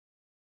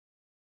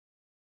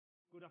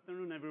Good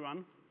afternoon,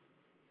 everyone.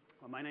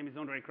 My name is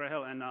Ondrej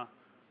Krehel, and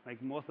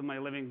make most of my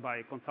living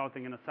by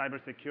consulting in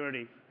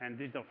cybersecurity and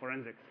digital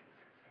forensics.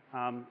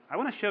 I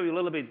want to show you a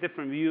little bit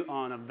different view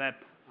on a web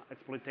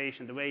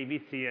exploitation, the way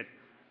we see it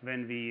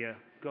when we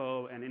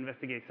go and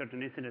investigate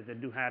certain incidents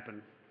that do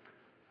happen.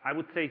 I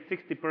would say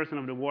 60%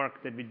 of the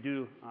work that we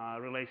do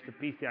relates to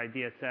PCI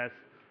DSS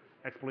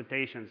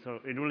exploitation. So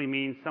it really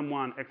means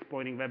someone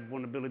exploiting web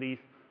vulnerabilities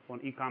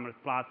on e-commerce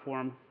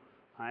platform,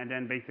 and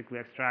then basically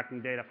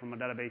extracting data from our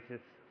databases,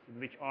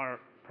 which are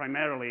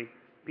primarily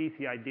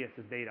PCI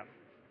DSS data.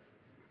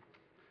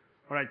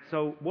 All right,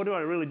 so what do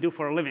I really do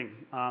for a living?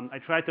 I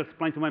tried to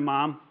explain to my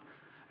mom,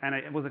 and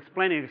I was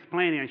explaining,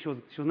 and she was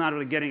not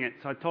really getting it.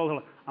 So I told her,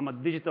 I'm a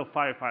digital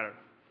firefighter.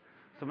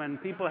 So when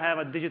people have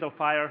a digital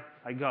fire,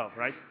 I go,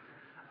 right?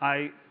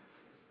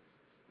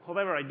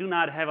 However, I do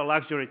not have a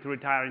luxury to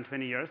retire in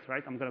 20 years,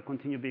 right? I'm going to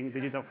continue being a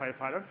digital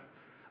firefighter.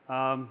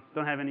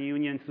 Don't have any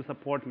unions to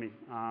support me.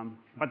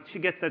 But she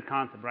gets that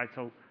concept, right?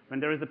 So when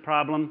there is a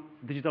problem,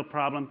 digital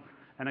problem,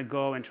 and I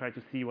go and try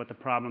to see what the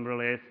problem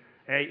really is,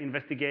 A,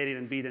 investigate it,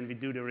 and B, then we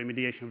do the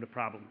remediation of the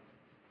problem.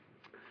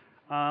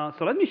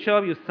 So let me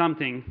show you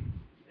something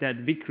that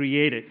we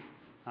created.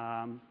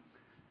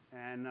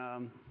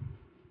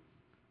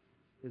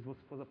 This was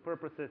for the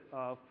purposes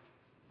of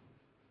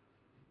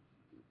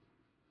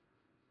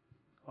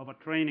a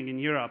training in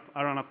Europe.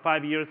 Around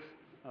 5 years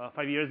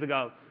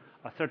ago,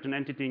 a certain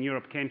entity in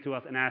Europe came to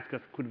us and asked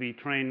us, could we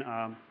train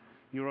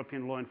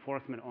European law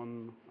enforcement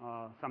on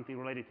something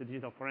related to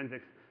digital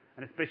forensics,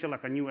 and especially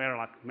like a new era,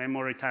 like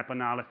memory type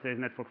analysis,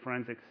 network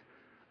forensics.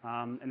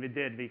 And we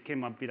did. We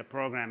came up with a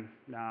program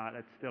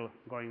that's still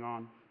going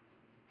on.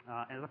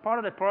 And as a part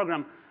of the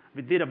program,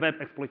 we did a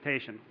web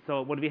exploitation.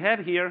 So what we have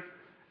here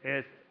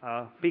is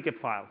a PCAP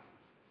file.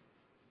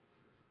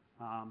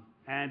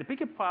 And the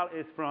PCAP file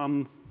is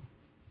from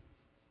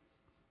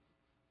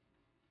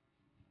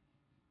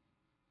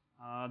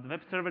the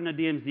web server in the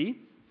DMZ,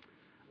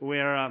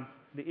 where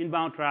the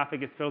inbound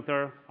traffic is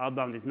filtered,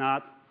 outbound is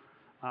not.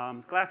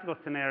 Classical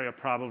scenario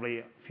probably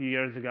a few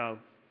years ago.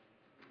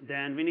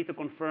 Then we need to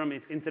confirm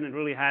if incident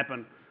really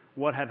happened,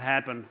 what have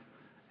happened,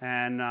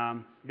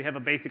 and we have a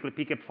basically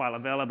PCAP file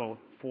available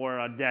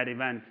for that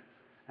event.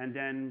 And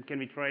then can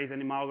we trace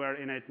any malware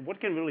in it?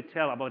 What can we really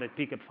tell about a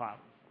PCAP file?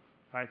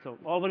 Right? So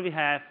all that we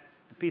have,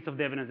 the piece of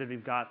the evidence that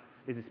we've got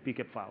is this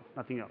PCAP file,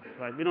 nothing else.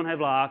 Right? We don't have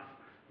logs,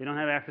 we don't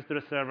have access to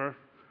the server.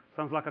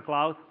 Sounds like a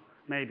cloud?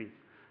 Maybe.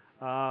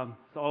 So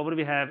all that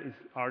we have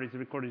are these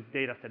recorded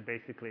data set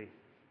basically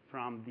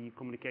from the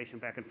communication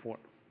back and forth.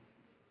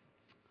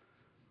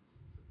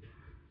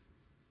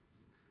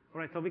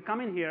 All right, so we come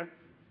in here,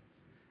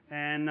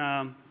 and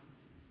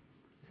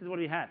this is what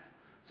we have.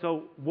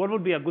 So what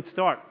would be a good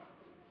start,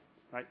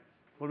 right?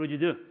 What would you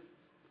do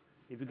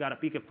if you got a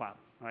PCAP file,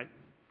 right?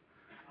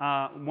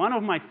 One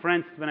of my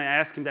friends, when I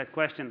asked him that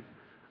question,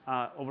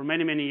 over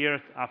many, many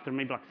years, after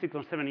maybe like 6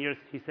 or 7 years,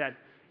 he said,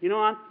 you know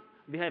what?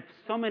 We have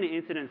so many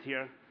incidents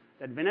here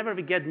that whenever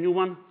we get new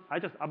one, I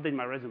just update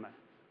my resume,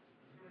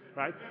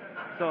 right?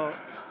 So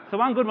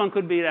one good one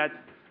could be that,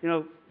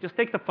 just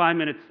take the 5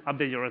 minutes,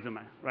 update your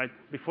resume, right,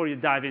 before you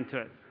dive into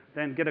it.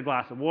 Then get a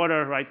glass of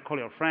water, right, call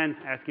your friend,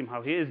 ask him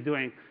how he is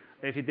doing,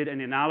 if he did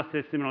any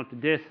analysis similar to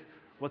this,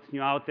 what's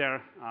new out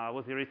there,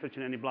 was he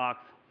researching any blogs.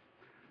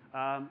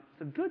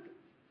 So good.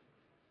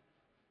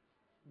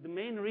 The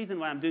main reason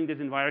why I'm doing this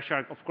in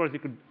Wireshark, of course, you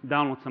could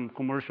download some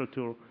commercial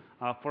tool.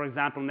 For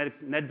example,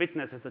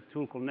 NetWitness has a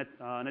tool called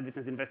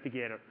NetWitness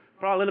Investigator.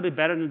 Probably a little bit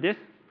better than this.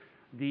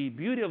 The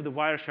beauty of the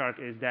Wireshark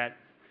is that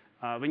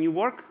when you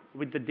work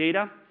with the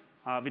data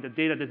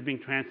that's being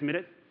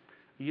transmitted,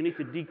 you need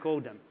to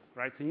decode them,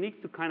 right? So you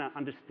need to kind of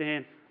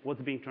understand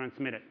what's being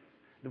transmitted.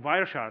 The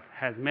Wireshark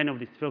has many of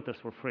these filters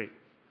for free.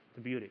 It's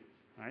a beauty,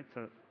 right?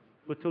 So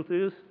good tool to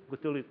use,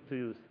 good tool to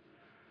use.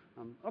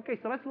 OK,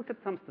 so let's look at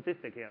some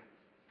statistic here.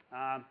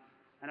 And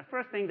the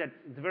first thing that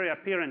is very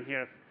apparent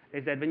here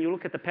is that when you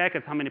look at the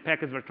packets, how many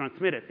packets were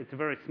transmitted, it's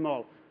very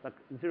small, like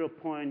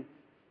 0.293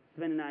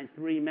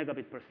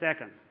 megabit per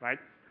second, right?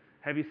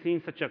 Have you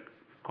seen such a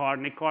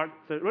card, NIC card?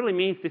 So it really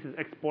means this is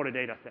exported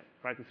data set,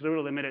 right? It's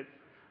really limited.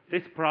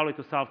 This probably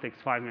to solve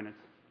takes 5 minutes,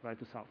 right,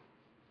 to solve.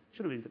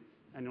 Shouldn't be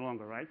any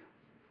longer, right?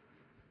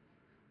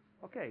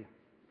 OK.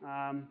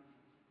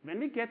 When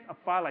we get a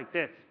file like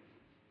this,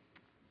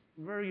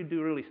 where you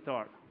do really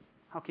start?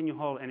 How can you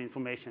hold any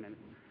information in it?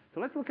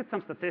 So let's look at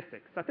some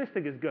statistics.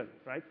 Statistic is good,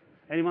 right?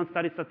 Anyone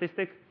study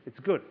statistics? It's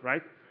good,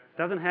 right?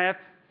 Doesn't have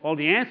all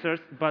the answers,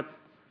 but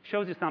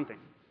shows you something.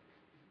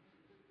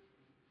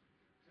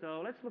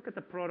 So let's look at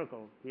the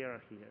protocol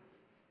hierarchy here.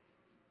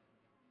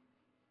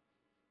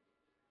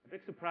 A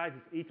big surprise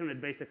is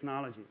Ethernet-based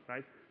technology,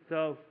 right?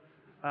 So,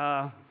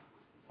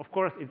 of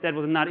course, if that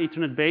was not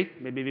Ethernet-based,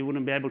 maybe we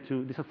wouldn't be able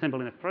to disassemble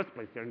in the first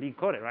place here and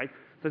decode it, right?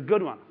 So it's a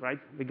good one, right?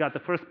 We got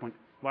the first point.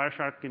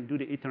 Wireshark can do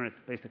the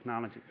Ethernet-based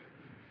technology.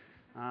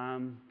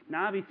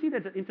 Now we see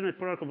that the Internet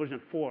Protocol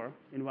version 4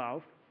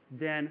 involved,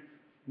 then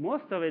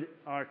most of it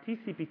are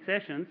TCP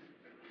sessions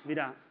with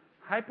a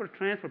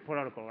hypertransfer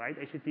protocol, right,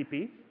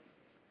 HTTP.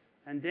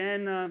 And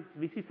then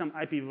we see some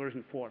IP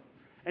version 4.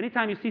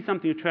 Anytime you see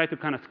something, you try to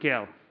kind of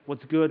scale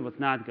what's good, what's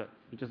not good,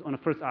 just on the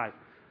first eye.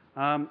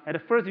 At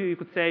the first view, you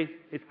could say,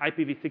 is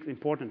IPv6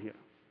 important here?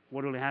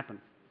 What really happened?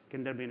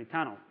 Can there be any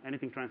tunnel,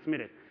 anything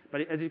transmitted?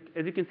 But as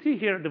you can see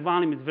here, the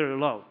volume is very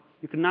low.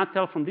 You cannot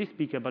tell from this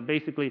speaker, but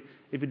basically,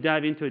 if you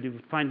dive into it, you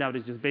would find out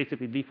it's just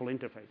basically default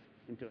interface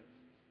into it.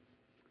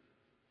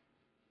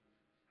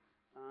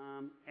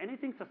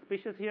 Anything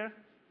suspicious here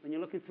when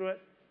you're looking through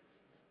it?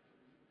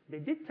 They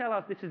did tell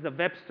us this is a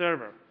web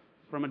server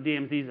from a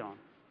DMZ zone.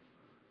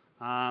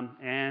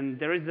 And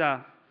there is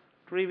a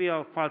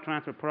trivial file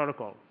transfer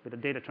protocol with a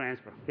data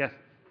transfer. Yes?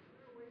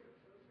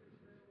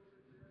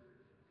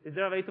 Is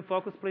there a way to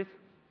focus, please?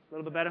 A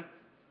little bit better?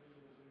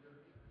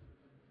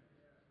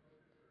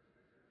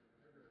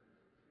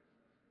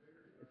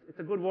 It's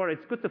a good word.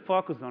 It's good to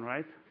focus on,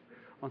 right?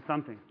 On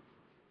something.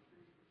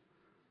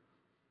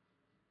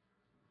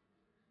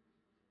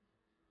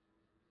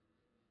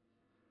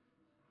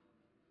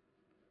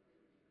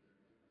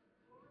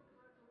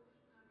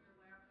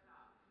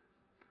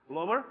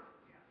 Lower?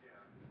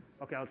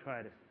 Okay, I'll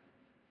try this.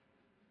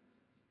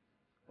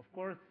 Of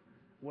course,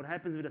 what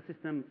happens with a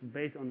system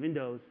based on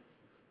Windows,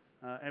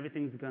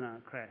 everything's going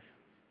to crash.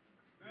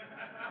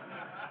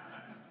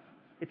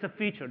 It's a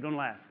feature. Don't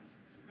laugh.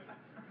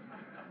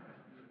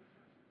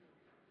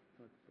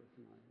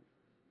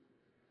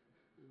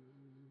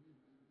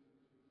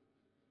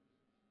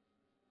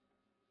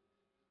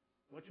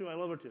 What should I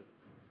lower to?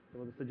 That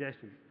was a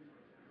suggestion.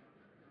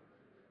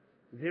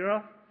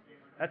 0?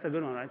 That's a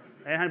good one, right?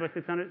 800 by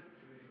 600?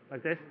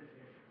 Like this?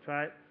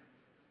 Try it.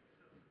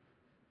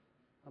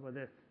 How about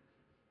this?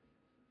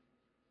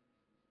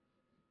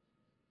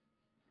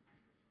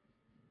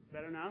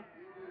 Better now?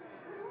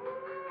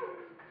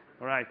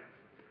 All right.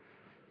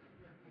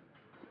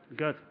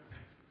 Good.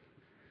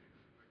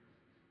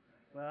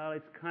 Well,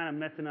 it's kind of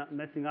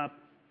messing up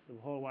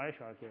the whole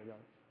Wireshark here, though.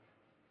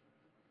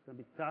 It's going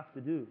to be tough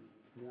to do,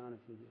 to be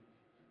honest with you.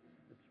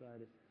 Let's try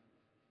this.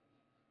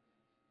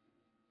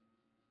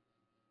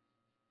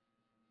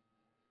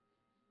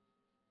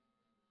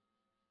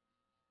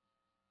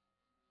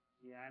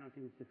 Yeah, I don't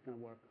think it's just going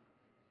to work.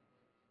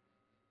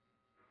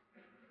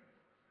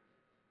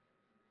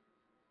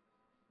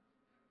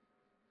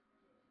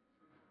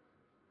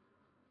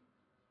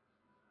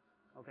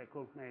 Okay,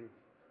 cool, maybe.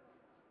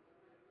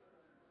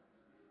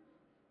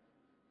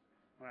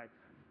 All right.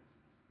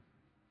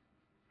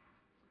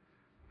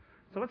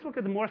 So let's look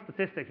at the more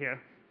statistic here.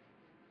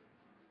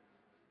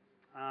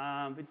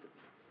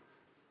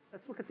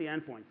 Let's look at the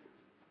endpoints.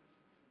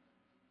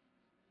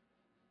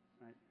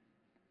 Right.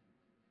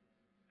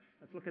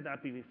 Let's look at the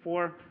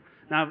IPv4.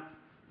 Now,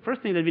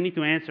 first thing that we need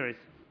to answer is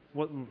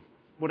what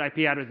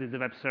IP address is the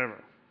web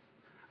server?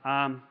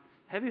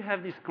 Have you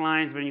had these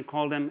clients when you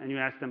call them and you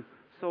ask them,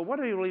 so what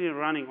are you really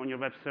running on your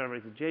web server?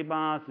 Is it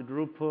JBoss,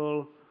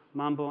 Drupal,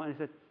 Mambo? And I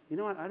said, you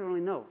know what? I don't really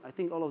know. I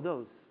think all of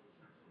those.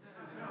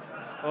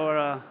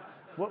 Or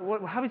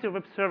how is your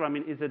web server? I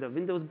mean, is it a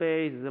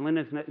Windows-based? Is it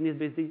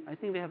Linux-based? I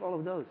think they have all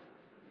of those.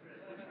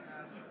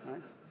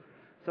 Right?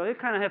 So you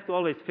kind of have to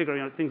always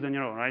figure things on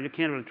your own, right? You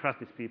can't really trust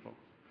these people.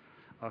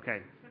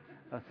 Okay.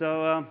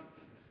 So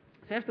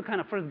you have to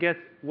kind of first guess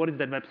what is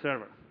that web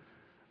server.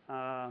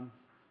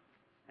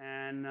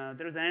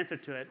 There's an answer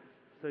to it.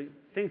 So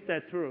think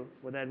that through,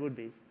 what that would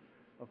be.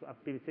 Of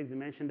IPv6, you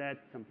mentioned that,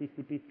 some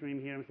TCP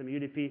stream here, some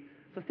UDP.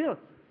 So still,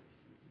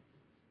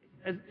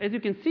 as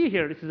you can see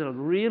here, this is a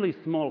really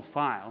small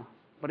file,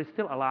 but it's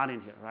still a lot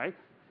in here, right?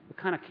 You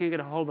kind of can't get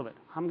a hold of it.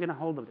 How am I going to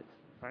hold of this,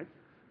 right?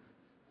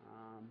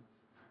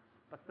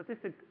 But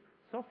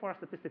so far,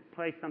 statistics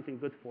plays something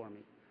good for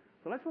me.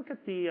 So let's look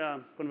at the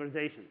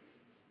conversations.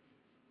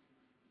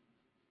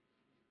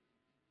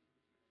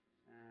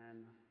 And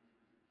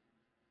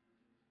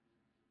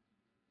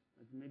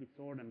let's maybe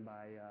sort them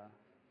by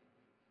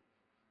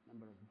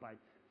number of bytes.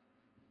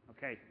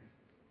 Okay.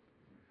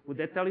 Would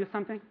that tell you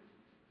something?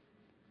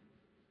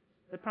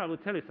 That probably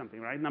would tell you something,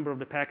 right? Number of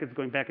the packets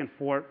going back and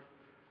forth,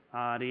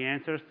 the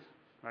answers,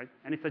 right?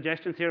 Any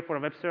suggestions here for a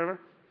web server?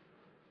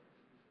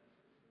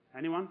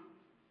 Anyone?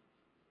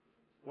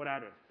 What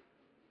address?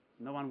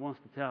 No one wants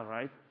to tell,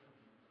 right?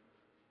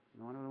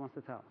 No one really wants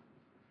to tell.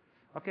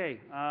 Okay,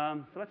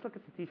 so let's look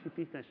at the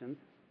TCP sessions.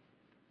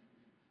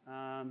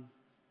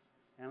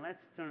 And let's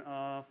turn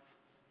off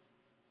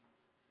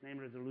name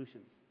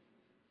resolution.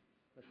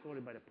 Let's sort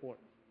it by the port.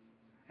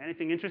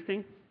 Anything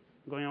interesting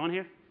going on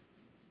here?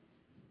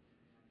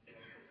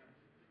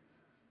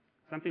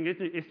 Something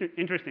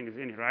interesting is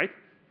in it, right?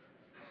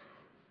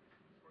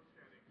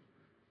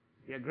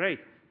 Yeah, great.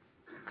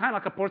 Kind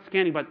of like a port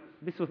scanning, but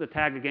this was a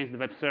tag against the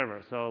web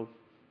server, so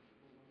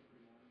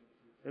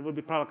it would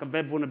be probably like a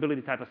web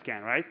vulnerability type of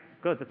scan, right?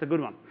 Good, that's a good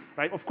one,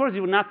 right? Of course,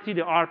 you would not see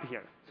the ARP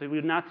here, so you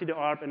would not see the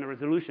ARP and the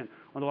resolution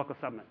on the local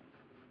subnet.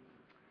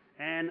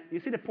 And you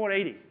see the port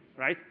 80,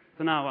 right?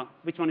 So now,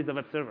 which one is the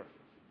web server?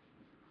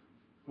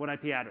 What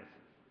IP address?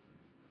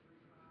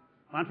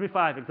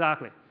 135,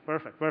 exactly.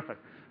 Perfect, perfect.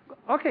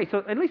 Okay,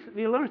 so at least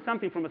we learned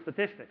something from the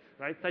statistics,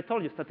 right? So I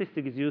told you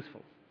statistics is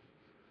useful,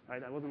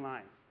 right? I wasn't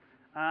lying.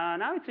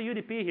 Now it's a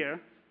UDP here.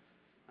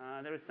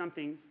 There is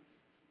something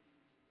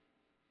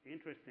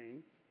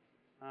interesting.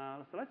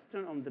 So let's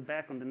turn on the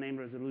back on the name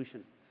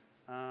resolution.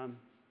 And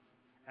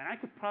I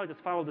could probably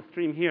just follow the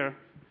stream here, and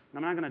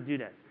I'm not going to do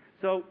that.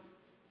 So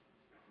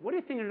what do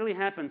you think really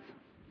happens?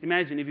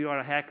 Imagine if you are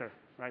a hacker,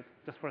 right?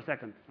 Just for a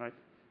second, right?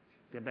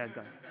 Be a bad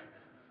guy.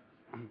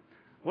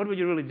 What would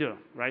you really do,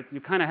 right?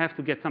 You kind of have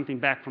to get something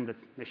back from the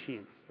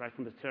machine, right,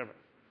 from the server.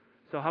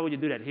 So how would you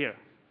do that here,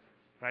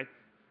 right?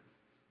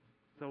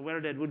 So where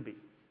that would be.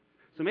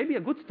 So maybe a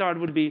good start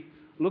would be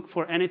look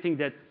for anything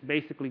that's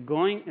basically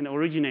going and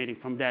originating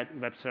from that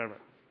web server,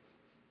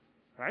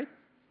 right?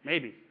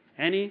 Maybe.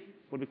 Any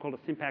what we call a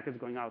SYN package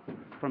going out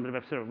from the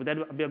web server. Would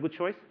that be a good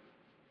choice,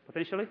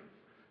 potentially?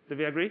 Do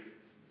we agree?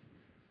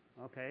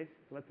 OK,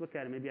 so let's look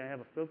at it. Maybe I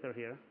have a filter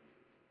here,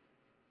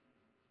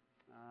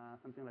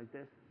 something like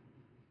this.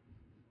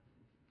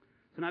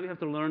 So now we have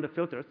to learn the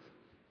filters.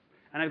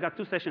 And I've got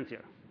 2 sessions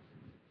here,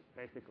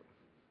 basically.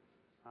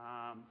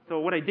 So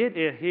what I did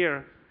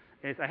here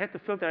is I had to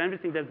filter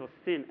everything that was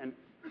SYN,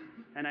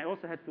 and I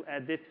also had to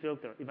add this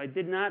filter. If I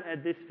did not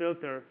add this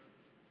filter,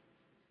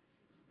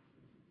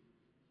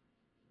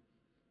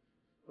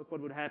 look what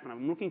would happen.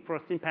 I'm looking for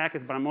a SYN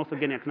package, but I'm also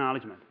getting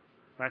acknowledgement,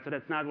 right? So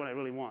that's not what I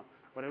really want.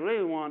 What I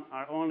really want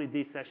are only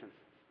these sessions.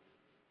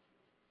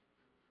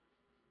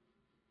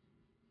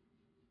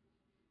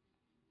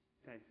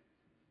 OK,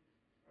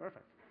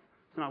 perfect.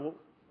 So now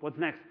what's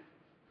next?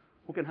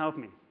 Who can help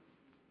me?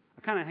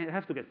 I kind of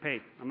have to get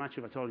paid. I'm not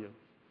sure if I told you.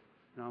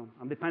 You know,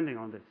 I'm depending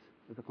on this.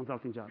 It's a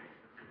consulting job.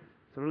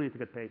 So I really need to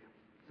get paid.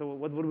 So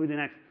what would we do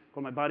next?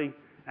 Call my buddy,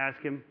 ask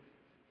him.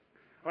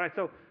 All right,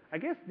 so I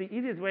guess the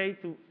easiest way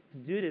to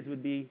do this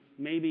would be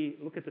maybe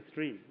look at the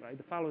stream, right?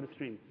 To follow the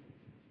stream.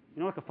 You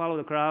know, like to follow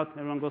the crowd.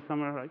 Everyone goes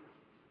somewhere, right?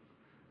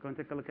 Go and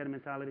take a look at the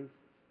mentality.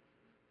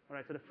 All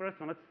right, so the first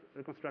one, let's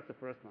reconstruct the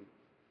first one.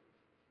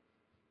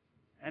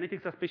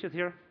 Anything suspicious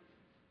here?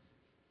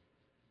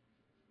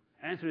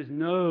 Answer is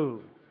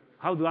no.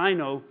 How do I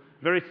know?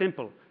 Very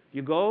simple.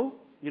 You go,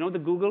 you know the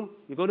Google,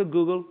 you go to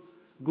Google,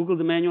 Google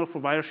the manual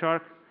for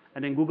Wireshark,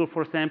 and then Google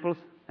for samples,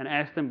 and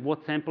ask them what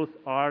samples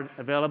are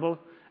available,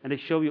 and they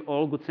show you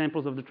all good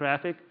samples of the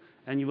traffic,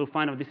 and you will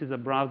find out this is a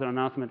browser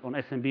announcement on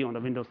SMB on the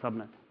Windows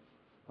subnet.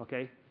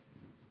 OK?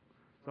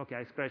 So OK,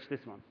 I scratched this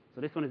one.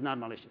 So this one is not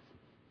malicious.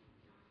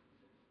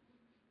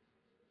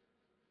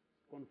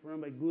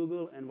 Confirmed by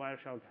Google and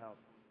Wireshark help.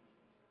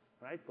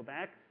 Right? Go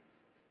back.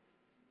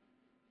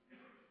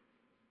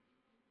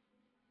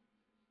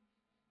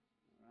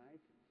 All right.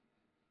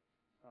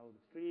 Follow the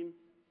stream.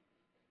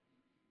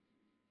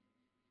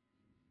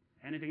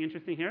 Anything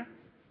interesting here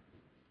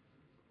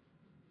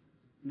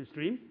in the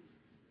stream?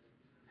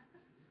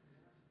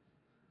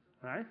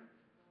 Right?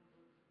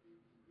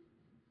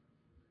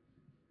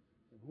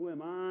 Who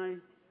am I?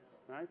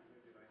 Right?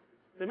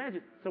 So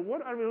imagine. So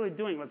what are we really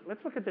doing?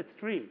 Let's look at that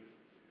stream.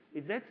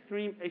 Is that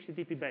stream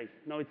HTTP based?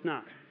 No, it's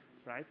not.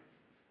 Right?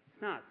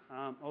 It's not.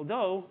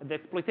 Although the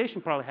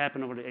exploitation probably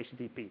happened over the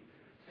HTTP.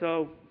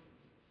 So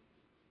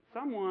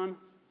someone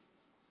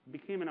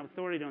became an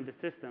authority on the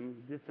system,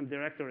 did some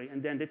directory,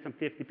 and then did some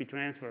TFTP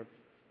transfer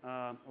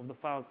of the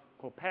file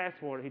called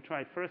password. He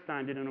tried first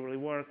time, didn't really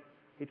work.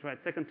 He tried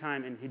second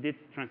time, and he did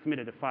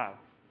transmitted the file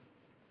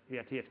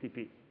via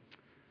TFTP.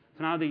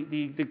 So now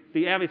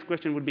the obvious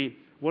question would be,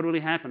 what really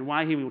happened?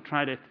 Why he would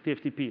try the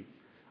TFTP?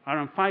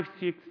 Around 5,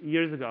 6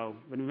 years ago,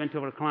 when we went to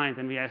our client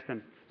and we asked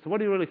them, so what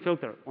do you really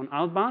filter? On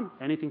outbound,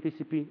 anything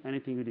TCP,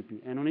 anything UDP.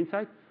 And on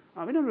inside,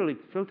 we don't really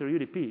filter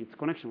UDP. It's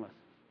connectionless.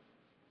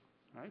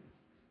 Right?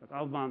 But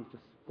outbound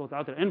just goes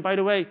out there. And by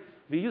the way,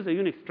 we use a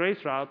Unix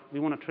trace route. We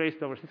want to trace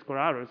over Cisco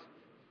routers.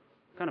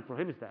 Kind of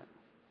prohibits that.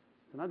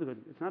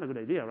 It's not a good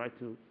idea, right,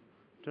 to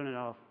turn it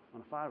off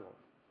on a firewall.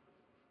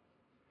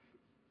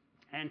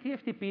 And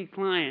TFTP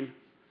client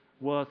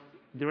was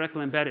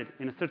directly embedded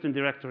in a certain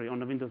directory on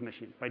the Windows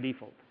machine by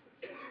default.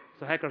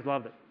 So hackers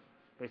loved it.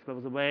 Basically, it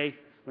was a way,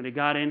 when they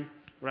got in,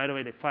 right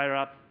away they fire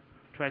up,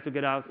 try to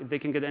get out. If they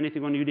can get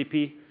anything on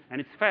UDP, and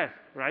it's fast,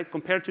 right?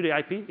 Compared to the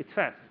IP, it's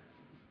fast.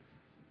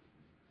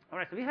 All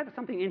right, so we have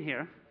something in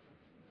here.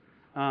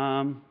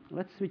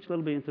 Let's switch a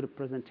little bit into the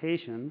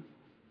presentation.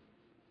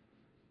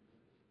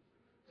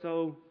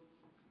 So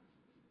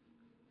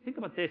think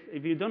about this.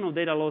 If you don't know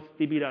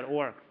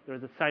datalosdb.org,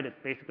 there's a site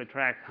that basically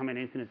tracks how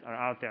many incidents are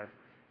out there.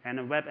 And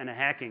the web and the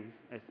hacking,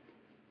 if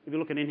you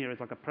look at in here,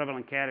 it's like a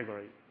prevalent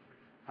category.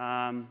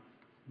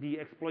 The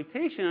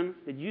exploitation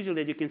that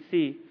you can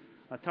see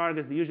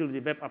targets usually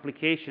the web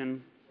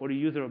application or the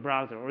user or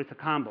browser, or it's a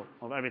combo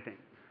of everything.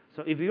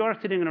 So if you are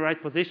sitting in the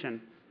right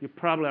position, you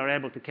probably are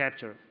able to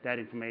capture that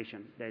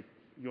information that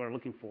you are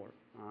looking for.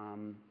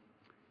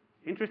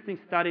 Interesting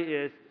study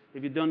is,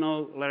 if you don't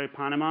know Larry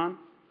Ponemon,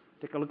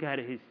 take a look at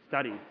his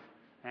studies.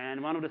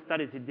 And one of the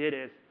studies he did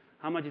is,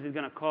 how much is it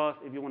going to cost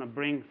if you want to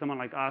bring someone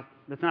like us?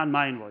 That's not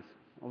my invoice.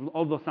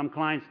 Although some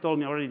clients told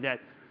me already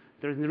that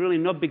there's really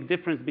no big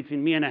difference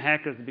between me and the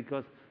hackers,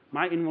 because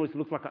my invoice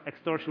looks like an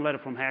extortion letter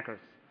from hackers.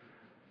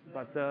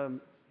 But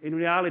in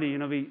reality,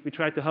 we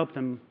try to help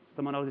them.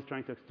 Someone else is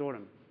trying to extort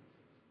them.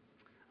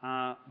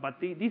 But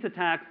these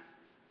attacks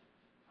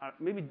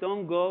maybe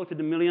don't go to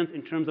the millions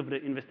in terms of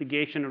the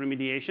investigation or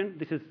remediation.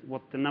 This is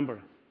what the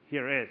number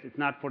here is. It's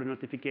not for the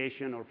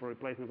notification or for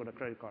replacement for the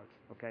credit cards,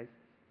 okay?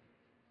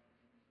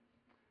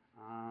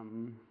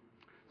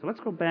 So let's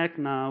go back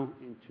now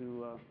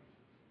into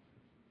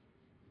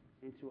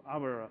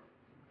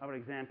our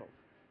example.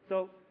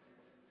 So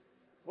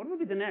what would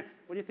be the next?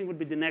 What do you think would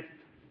be the next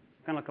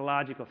kind of like a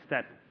logical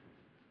step?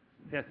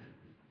 Yes?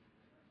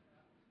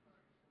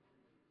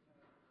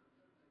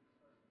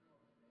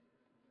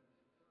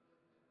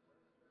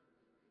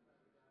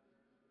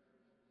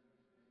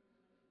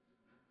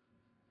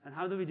 And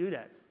how do we do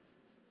that?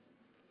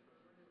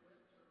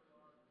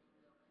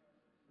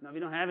 No, we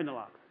don't have any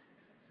logs.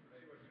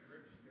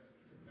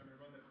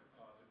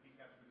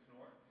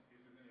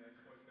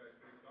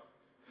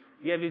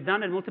 Yeah, we've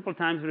done it multiple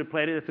times. We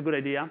replayed it. It's a good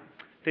idea.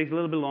 Takes a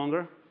little bit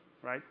longer,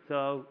 right?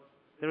 So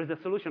there is a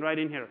solution right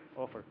in here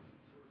offered.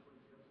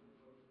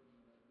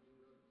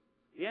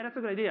 Yeah, that's a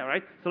good idea,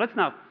 right? So let's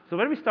now. So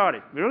where we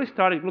started? We really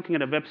started looking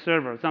at a web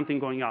server, something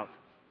going out,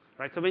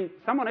 right? So when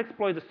someone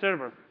exploits the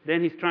server,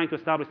 then he's trying to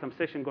establish some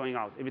session going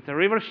out. If it's a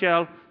reverse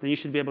shell, then you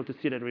should be able to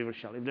see that reverse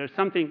shell. If there's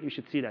something, you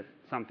should see that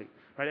something,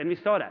 right? And we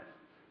saw that.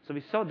 So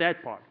we saw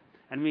that part,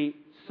 and we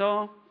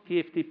saw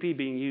TFTP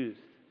being used,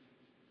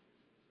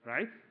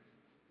 right?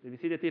 Did we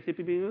see the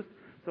TFTP being used?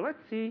 So let's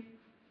see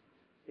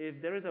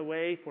if there is a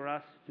way for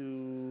us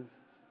to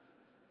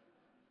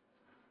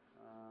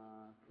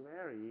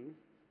query.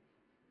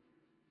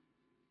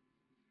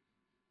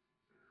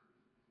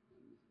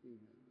 Let me see here.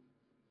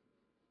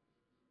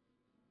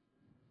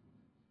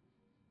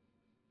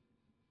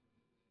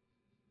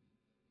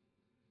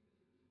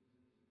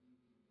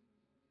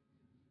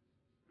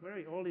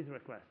 Query all these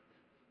requests.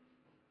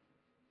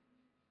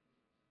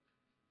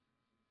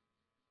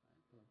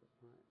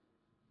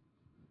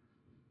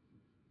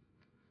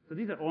 So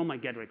these are all my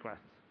GET requests,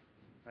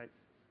 right?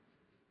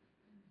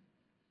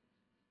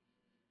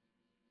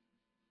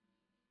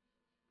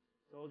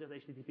 So all just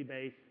HTTP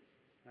based,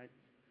 right?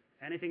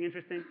 Anything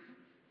interesting?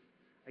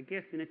 I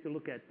guess you need to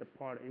look at the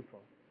part info.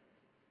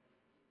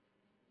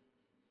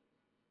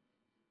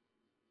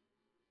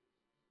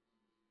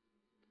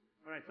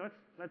 All right, so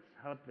let's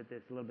help with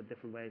this a little bit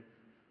different way.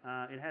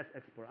 It has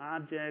export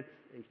objects,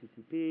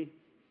 HTTP.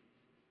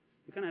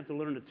 You kind of have to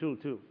learn the tool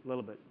too a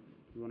little bit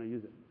if you want to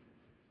use it.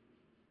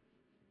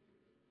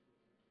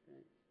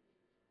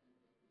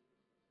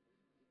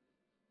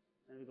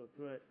 And we go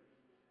through it.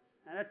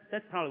 And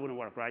that probably wouldn't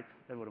work, right?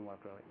 That wouldn't work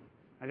really.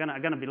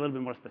 I'm gonna be a little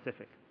bit more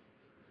specific.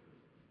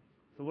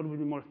 So what would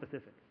be more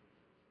specific?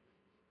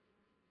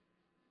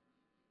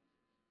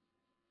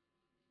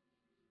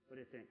 What do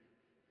you think?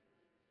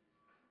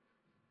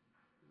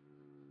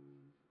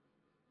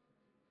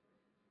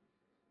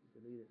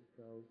 Delete it.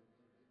 So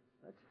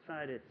let's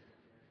try this.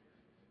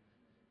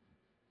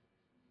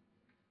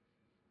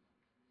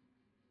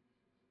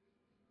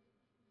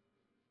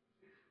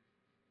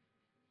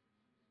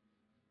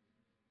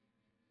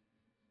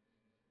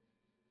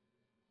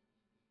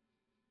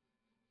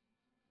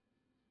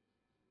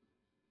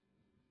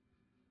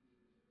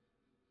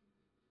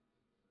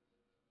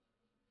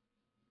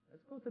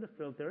 Let's go to the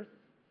filters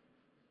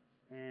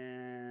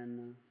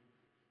and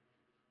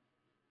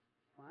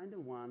find the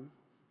one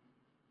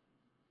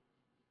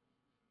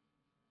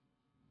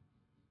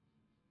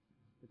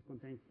that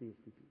contains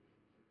TFTP.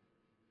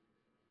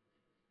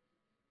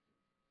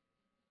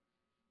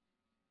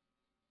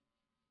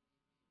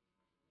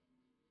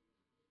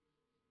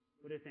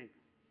 What do you think?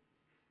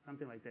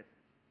 Something like this.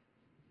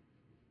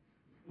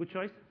 Good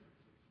choice?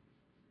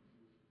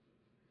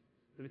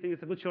 Do we think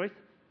it's a good choice?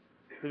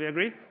 Do we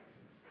agree?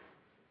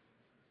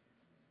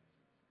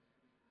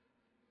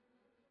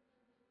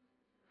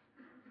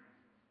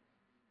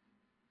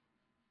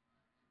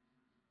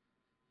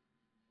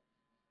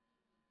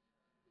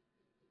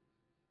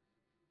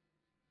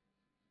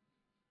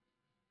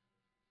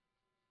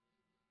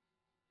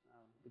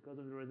 Because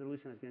of the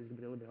resolution, it's going to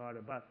be a little bit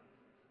harder. But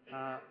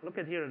look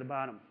at here at the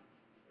bottom.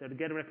 So the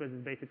GET request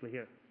is basically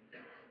here.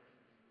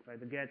 Right,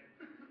 the GET.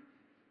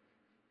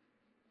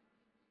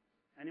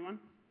 Anyone?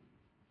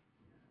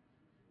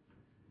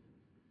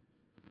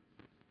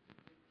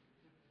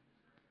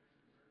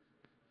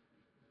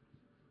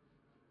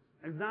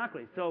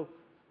 Exactly. So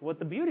what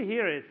the beauty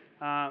here is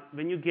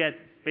when you get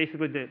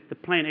basically the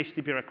plain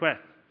HTTP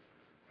request,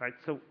 right?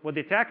 So what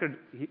the attacker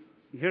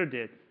here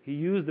did, he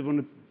used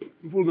the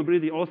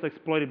vulnerability also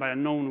exploited by a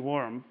known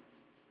worm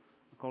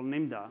called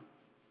NIMDA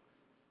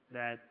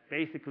that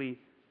basically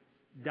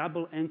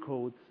double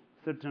encodes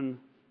certain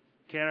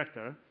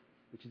character,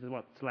 which is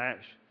what,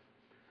 slash.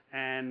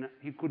 And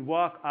he could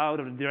walk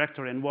out of the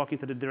directory and walk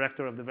into the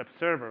directory of the web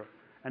server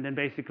and then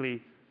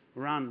basically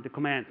run the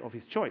command of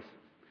his choice.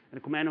 And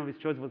the command of his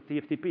choice was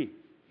TFTP.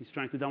 He's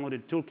trying to download the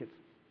toolkits.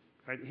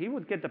 Right? He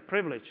would get the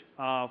privilege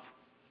of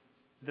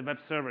the web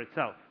server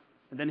itself,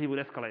 and then he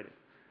would escalate it.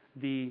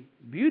 The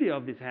beauty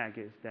of this hack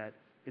is that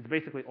it's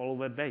basically all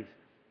web-based.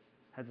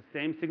 Has the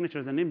same signature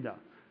as an IMDA.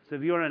 So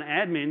if you're an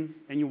admin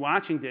and you're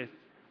watching this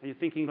and you're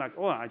thinking like,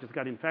 oh, I just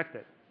got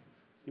infected,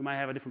 you might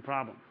have a different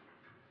problem.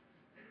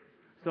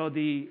 So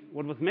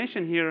what was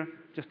mentioned here,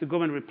 just to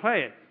go and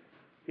replay it,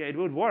 yeah, it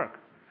would work.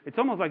 It's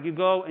almost like you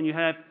go and you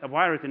have a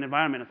virus in the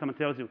environment and someone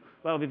tells you,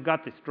 well, we've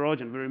got this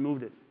Trojan, we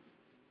removed it.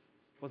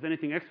 Was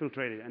anything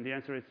exfiltrated? And the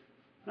answer is,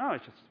 no,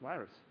 it's just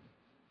virus,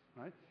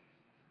 right?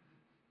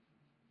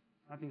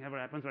 Nothing ever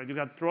happens, right? You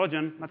got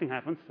Trojan, nothing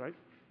happens, right?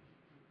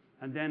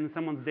 And then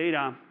someone's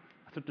data,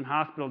 a certain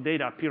hospital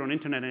data appear on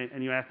internet,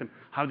 and you ask them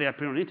how they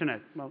appear on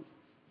internet. Well,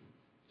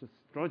 just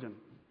Trojan.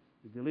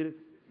 We delete it.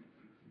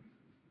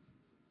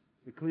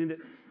 We cleaned it.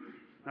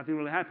 Nothing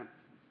really happened,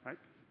 right?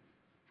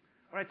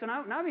 All right, so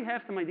now we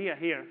have some idea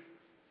here.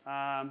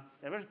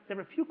 There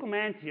were a few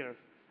commands here,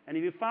 and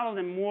if you follow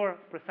them more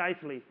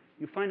precisely,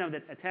 you find out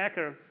that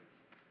attacker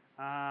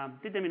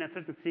did them in a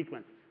certain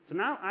sequence. So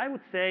now I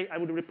would say I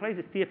would replace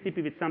this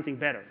TFTP with something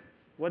better.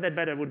 What that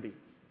better would be?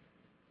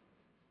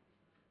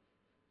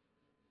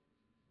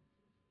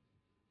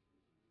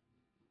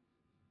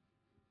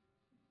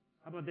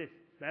 How about this?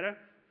 Better?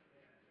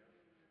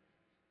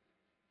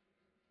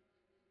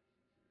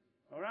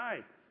 All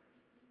right.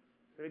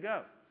 Here we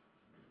go.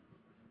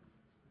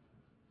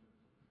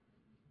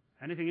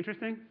 Anything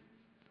interesting?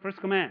 First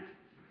command.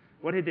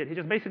 What he did, he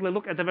just basically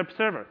looked at the web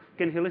server.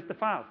 Can he list the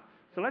files?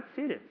 So let's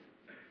see this.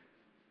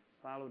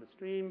 Follow the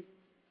stream.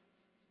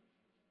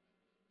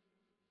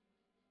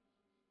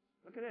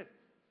 Look at it.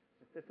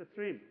 That's the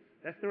stream.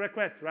 That's the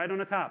request right on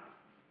the top,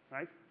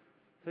 right?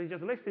 So he's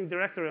just listing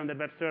directory on the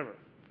web server.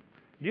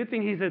 Do you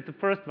think he's the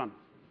first one?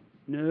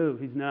 No,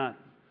 he's not.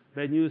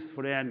 Bad news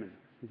for the admin.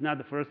 He's not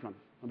the first one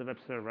on the web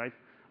server, right?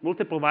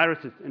 Multiple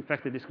viruses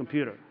infected this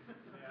computer.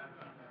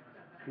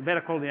 You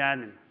better call the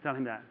admin. Tell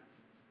him that.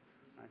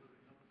 Right.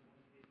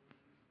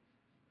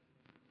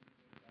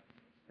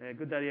 Yeah,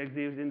 good that exe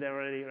is in there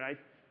already, right?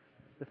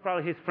 That's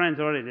probably his friends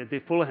already. They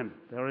fool him.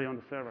 They're already on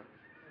the server.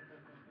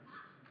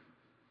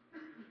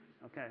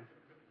 Okay.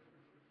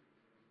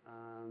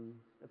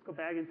 Let's go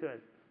back into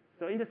it.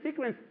 So in the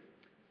sequence,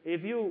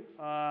 if you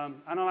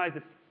analyze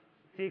the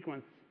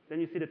sequence, then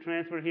you see the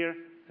transfer here.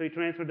 So he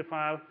transferred the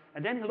file,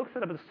 and then he looks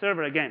it up at the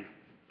server again.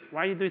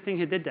 Why do you think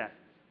he did that?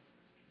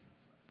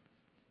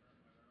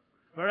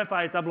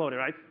 Verify it's uploaded,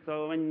 right?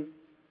 So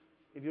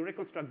if you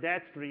reconstruct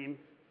that stream,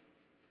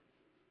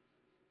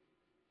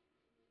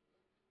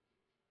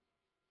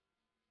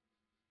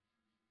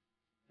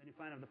 then you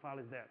find out the file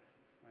is there,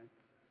 right?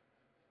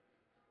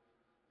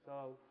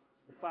 So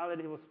the file that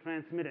he was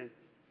transmitting,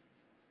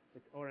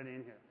 it's already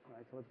in here,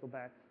 right? So let's go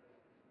back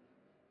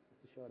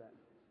to show that.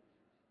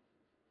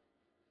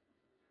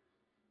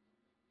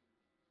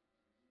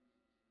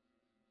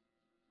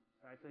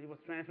 Right, so he was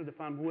transferred the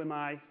file, who am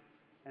I?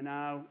 And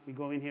now we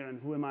go in here, and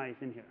who am I is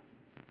in here,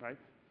 right?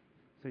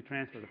 So he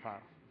transfers the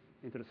file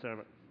into the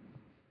server.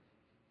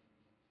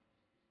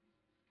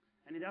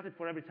 And he does it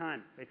for every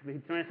time. Basically, he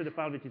transfers the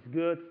file, which is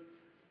good,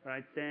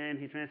 right? Then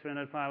he transfers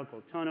another file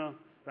called tono,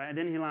 right? And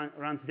then he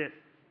runs this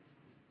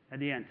at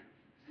the end.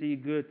 C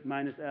good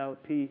minus L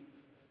P,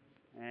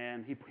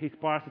 and he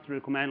parses through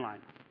the command line.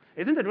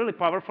 Isn't it really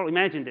powerful?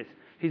 Imagine this.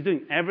 He's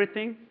doing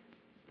everything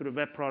through the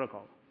web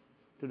protocol.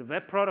 Through the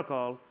web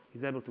protocol,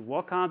 he's able to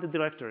walk out the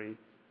directory,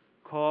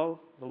 call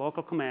the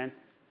local command,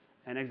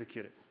 and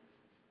execute it.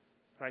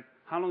 Right?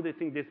 How long do you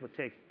think this would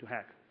take to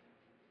hack?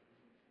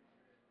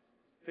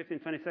 15,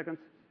 20 seconds?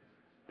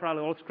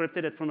 Probably all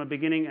scripted it from the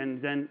beginning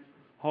and then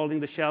holding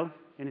the shell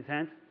in his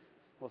hand,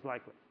 most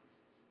likely.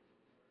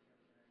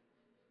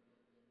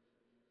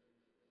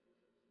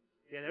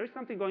 Yeah, there is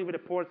something going with the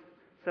port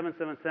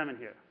 777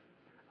 here.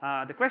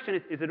 The question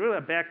is it really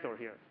a backdoor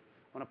here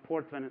on a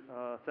port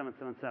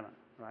 777,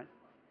 right?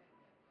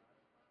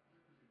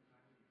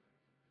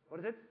 What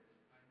is it?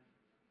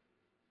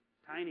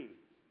 Tiny.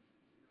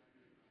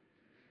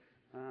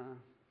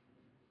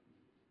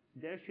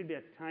 There should be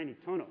a tiny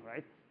tono,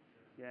 right?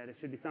 Yeah, there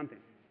should be something.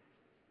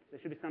 There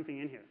should be something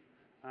in here.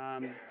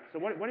 So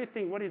what do you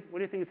think? What do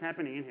you think is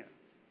happening in here?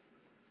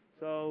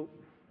 So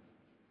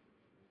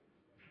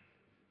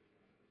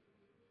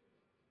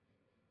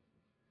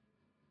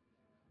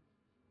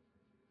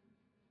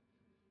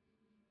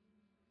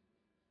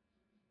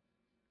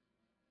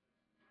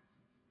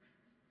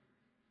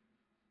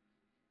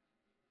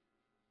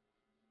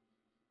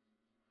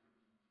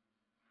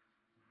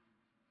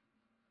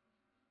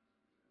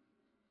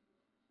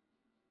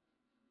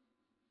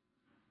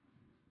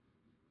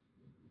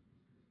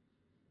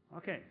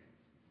okay.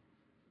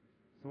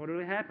 So what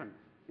really happened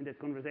in that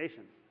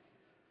conversation?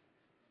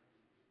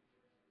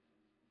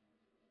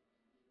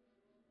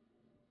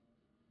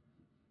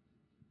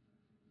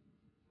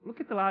 Look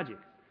at the logic.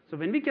 So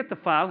when we get the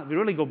file, we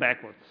really go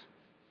backwards,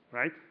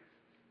 right?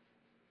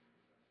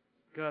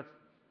 Because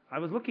I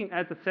was looking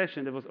at the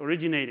session that was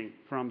originating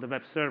from the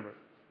web server.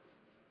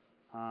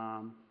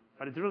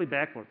 But it's really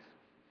backwards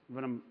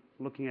when I'm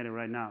looking at it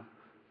right now.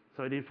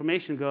 So the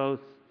information goes,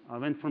 I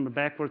went from the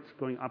backwards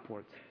going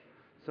upwards.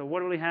 So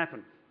what really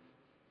happened?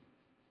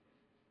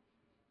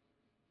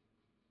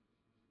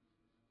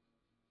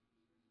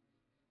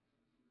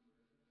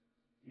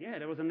 Yeah,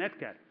 there was a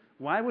netcat.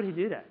 Why would he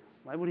do that?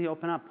 Why would he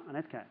open up a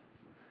netcat?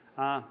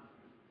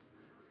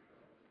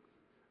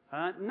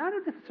 Not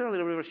necessarily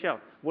the reverse shell.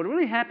 What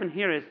really happened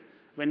here is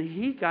when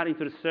he got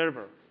into the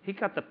server, he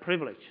got the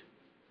privilege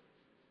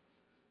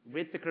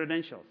with the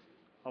credentials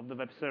of the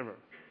web server.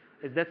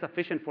 Is that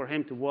sufficient for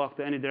him to walk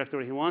to any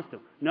directory he wants to?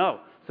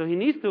 No. So he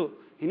needs to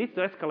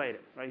escalate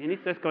it, right? He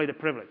needs to escalate the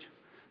privilege.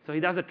 So he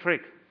does a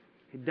trick.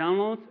 He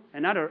downloads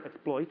another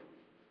exploit.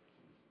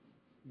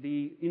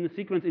 In the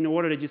sequence in the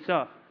order that you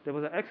saw, there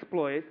was an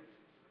exploit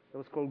that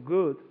was called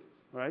good,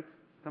 right?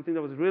 Something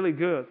that was really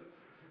good.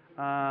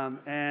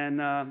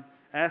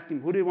 Asked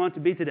him, who do you want to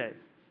be today?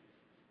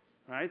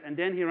 Right? And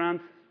then he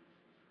runs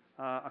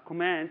a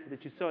command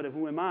that you saw, the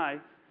who am I,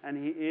 and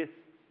he is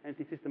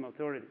anti-system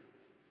authority.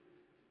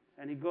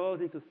 And he goes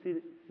into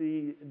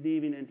cd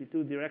in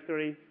NT2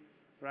 directory,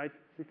 right?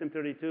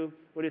 System32.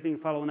 What do you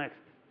think follow next?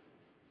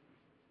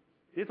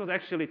 This was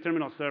actually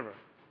terminal server.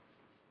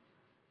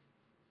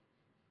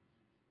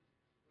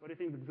 What do you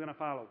think is going to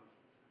follow?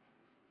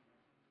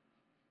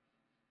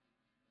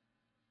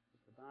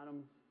 At the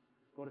bottom,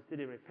 go to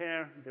cd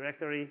repair,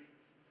 directory,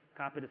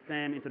 copy the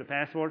same into the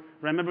password.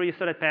 Remember you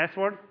saw that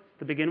password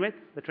to begin with,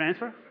 the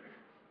transfer?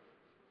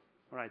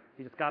 All right,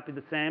 you just copied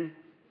the same,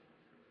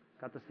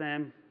 got the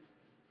same.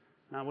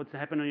 Now what's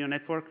happening on your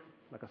network?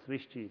 Like a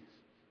Swiss cheese.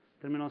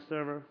 Terminal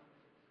server.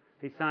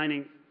 He's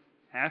signing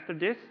after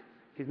this.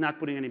 He's not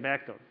putting any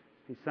backdoor.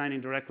 He's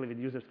signing directly with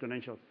users'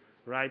 credentials,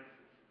 right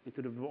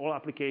into all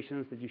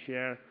applications that you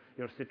share,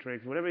 your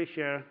Citrix, whatever you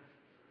share,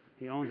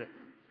 he owns it.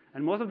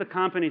 And most of the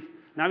companies,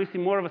 now we see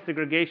more of a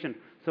segregation.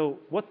 So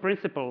what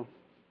principle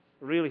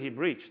really he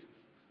breached?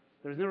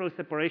 There's no real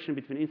separation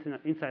between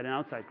inside and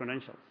outside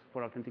credentials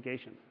for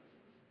authentication.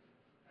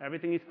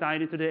 Everything is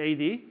tied into the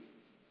AD.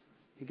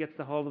 He gets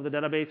the hold of the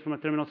database from a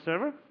terminal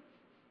server.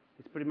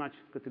 It's pretty much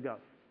good to go.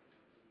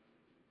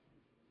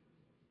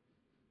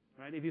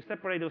 Right? If you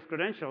separate those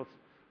credentials,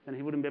 then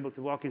he wouldn't be able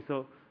to walk in.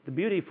 So the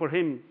beauty for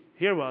him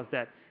here was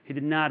that he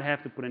did not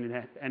have to put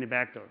any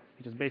backdoor.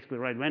 He just basically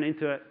went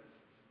into it,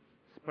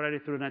 spread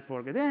it through the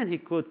network, and then he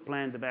could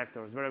plant the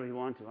backdoors wherever he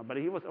wanted to. But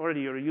he was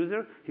already your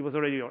user. He was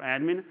already your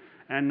admin.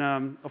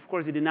 And of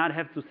course, you did not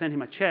have to send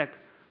him a check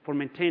for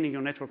maintaining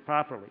your network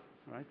properly.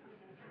 Right?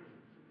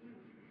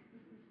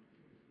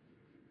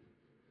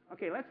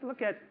 OK, let's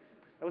look at,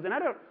 there was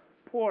another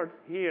port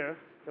here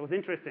that was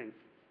interesting.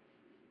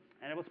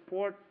 And it was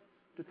port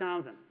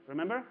 2000.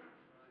 Remember?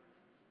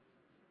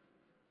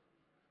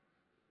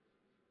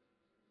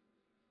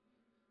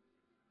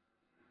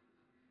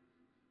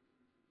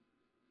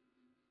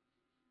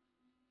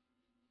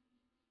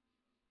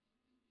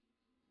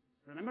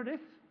 Remember this?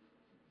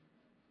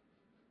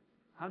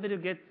 How did we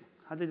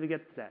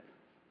get that?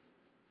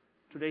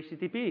 Through the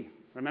HTTP.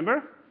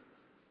 Remember?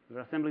 We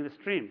were assembling the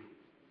stream.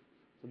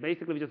 So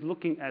basically, we're just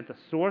looking at the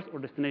source or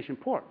destination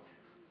port.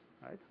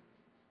 Right?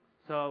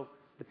 So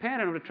the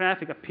pattern of the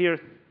traffic appears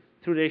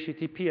through the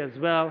HTTP as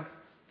well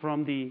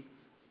from the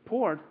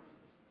port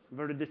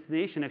where the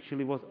destination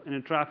actually was and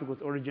the traffic was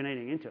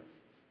originating into.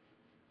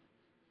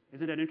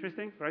 Isn't that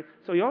interesting? Right?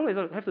 So you always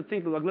have to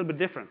think a little bit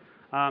different.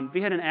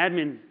 We had an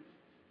admin,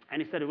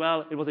 and he said,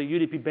 well, it was a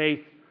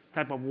UDP-based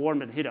type of worm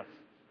that hit us.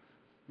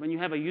 When you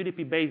have a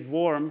UDP-based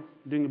worm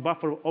doing a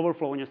buffer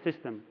overflow on your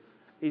system,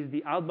 is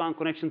the outbound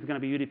connection going to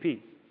be UDP?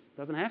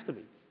 Doesn't have to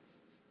be.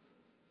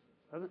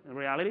 In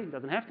reality, it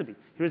doesn't have to be.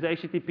 Here's the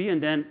HTTP,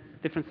 and then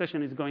different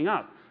session is going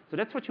out. So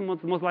that's what you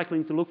most likely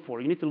need to look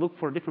for. You need to look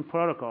for different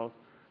protocols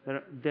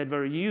that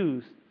were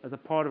used as a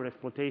part of an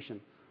exploitation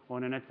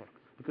on a network.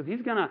 Because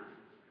he's going to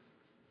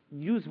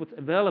use what's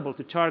available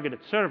to target a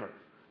server,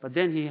 but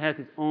then he has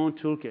his own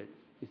toolkit,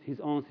 his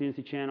own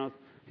CNC channels,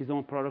 his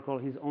own protocol,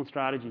 his own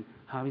strategy,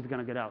 how he's going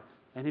to get out.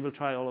 And he will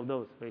try all of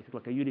those, basically,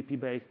 like a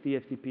UDP-based,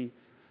 TFTP,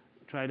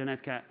 try the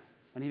netcat.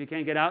 And if he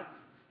can't get out,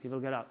 he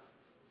will get out.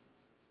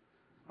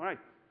 All right.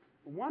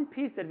 One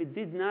piece that we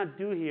did not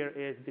do here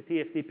is the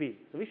TFTP.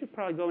 So we should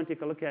probably go and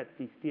take a look at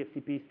these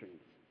TFTP streams.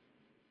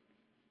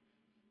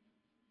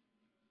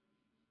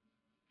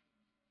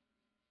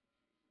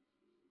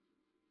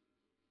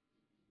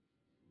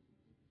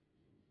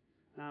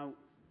 Now,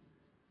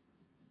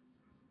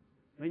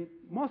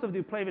 most of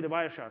you play with the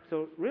Wireshark.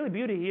 So really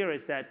beauty here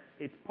is that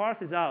it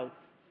parses out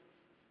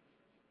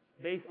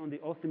based on the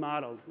OSI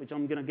model, which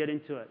I'm going to get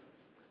into it.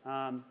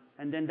 And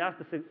then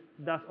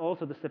does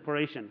also the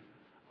separation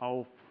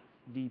of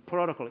the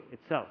protocol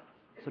itself.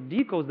 So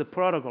decodes the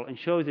protocol and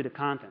shows you the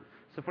content.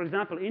 So for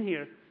example, in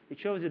here, it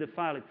shows you the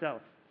file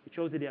itself. It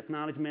shows you the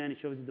acknowledgement. It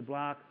shows you the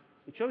block.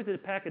 It shows you the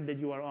packet that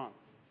you are on.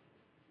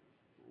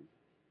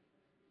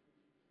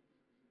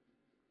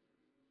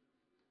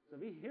 So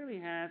here we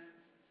have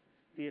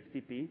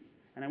TFTP.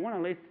 And I want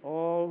to list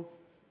all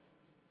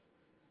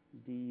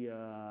the,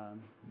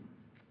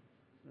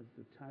 let's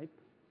do type.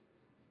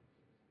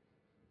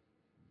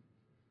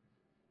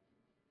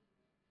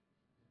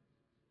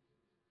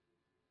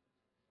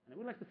 And I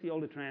would like to see all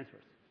the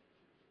transfers.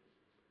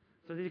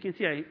 So as you can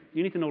see,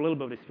 you need to know a little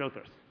bit of these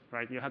filters,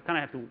 right? You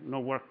kind of have to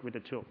work with the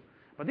tool.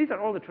 But these are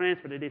all the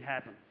transfers that did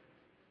happen.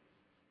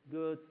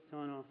 Good,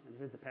 tunnel, and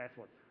here's the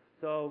password.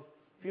 So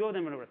a few of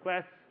them were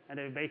requests, and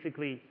they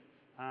basically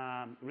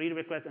read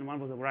request and one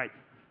was a write.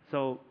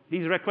 So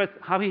these requests,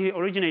 how he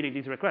originated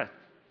these requests?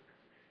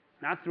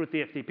 Not through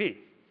TFTP.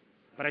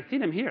 But I see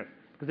them here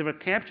because they were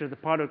captured as a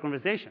part of the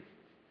conversation.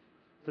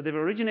 So they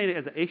were originated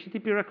as an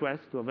HTTP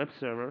request to a web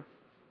server,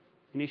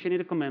 initiating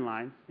the command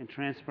line, and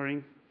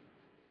transferring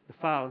the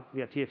file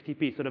via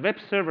TFTP. So the web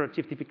server,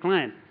 TFTP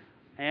client,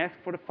 asked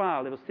for the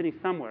file that was sitting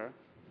somewhere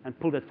and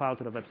pulled that file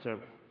to the web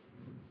server.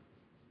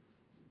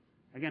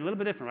 Again, a little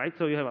bit different, right?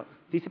 So you have a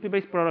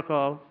TCP-based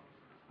protocol.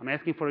 I'm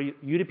asking for a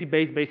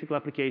UDP-based basic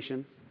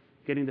application,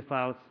 getting the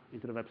files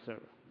into the web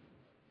server.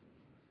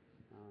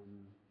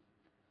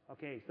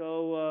 Okay,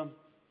 so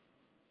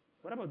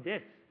what about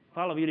this?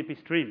 Follow UDP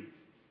stream.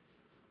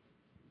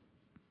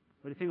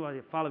 What do you think about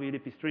the follow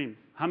UDP stream?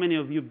 How many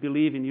of you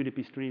believe in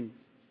UDP stream?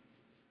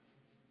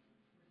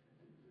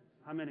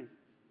 How many?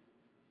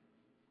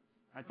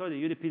 I told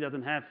you UDP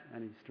doesn't have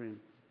any stream.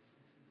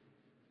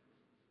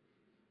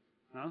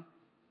 No?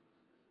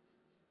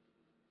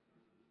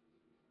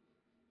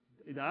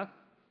 It does?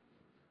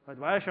 But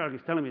Wireshark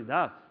is telling me it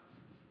does.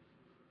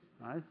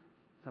 Right?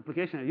 It's an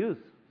application I use.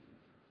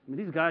 I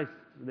mean, these guys,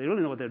 they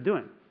really know what they're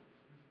doing.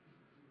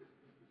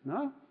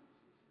 No?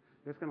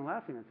 They're just kind of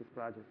laughing at this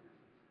project.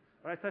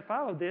 All right, so I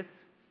followed this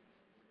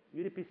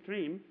UDP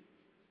stream.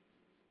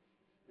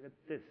 Look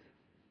at this.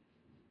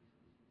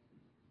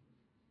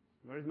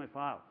 Where is my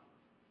file?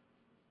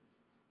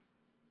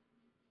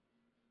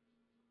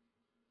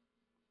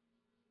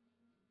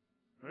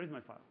 Where is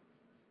my file?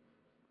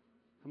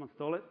 Someone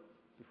stole it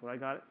before I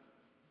got it?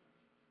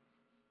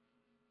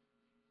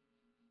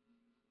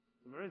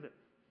 So where is it?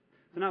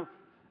 So now,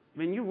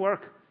 when you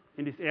work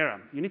in this era,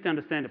 you need to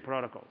understand the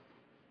protocols.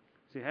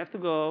 So you have to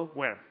go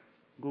where?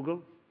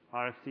 Google,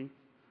 RFC,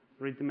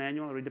 read the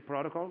manual, read the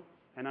protocol,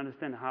 and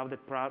understand how the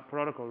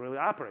protocol really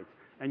operates.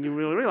 And you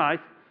will realize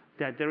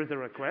that there is a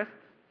request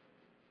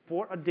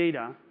for a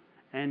data,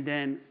 and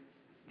then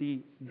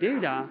the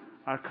data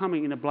are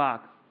coming in a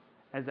block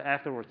as the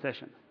afterward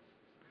session.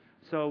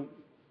 So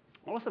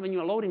also when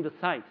you're loading the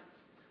site,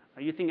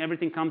 you think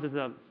everything comes as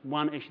a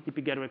one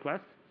HTTP GET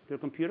request to your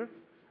computer?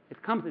 It's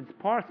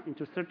parsed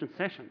into certain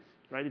sessions,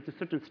 right? Into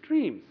certain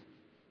streams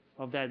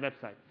of that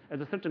website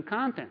as a certain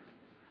content.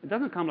 It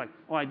doesn't come like,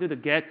 oh, I do the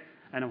GET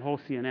and a whole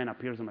CNN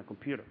appears on my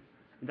computer.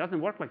 It doesn't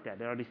work like that.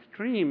 There are these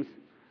streams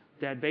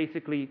that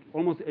basically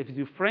almost, if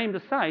you frame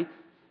the site,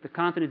 the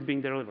content is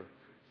being delivered.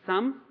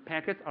 Some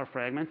packets are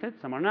fragmented,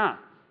 some are not.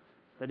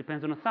 That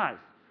depends on the size.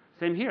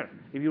 Same here.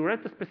 If you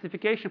read the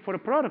specification for the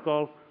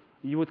protocol,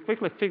 you would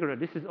quickly figure that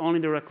this is only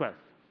the request.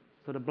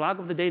 So the block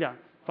of the data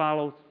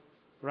follows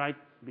right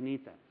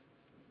beneath that.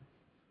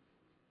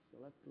 So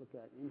let's look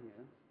at in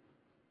here.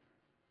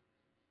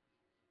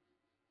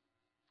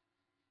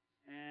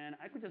 And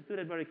I could just do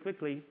that very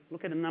quickly.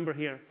 Look at the number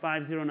here,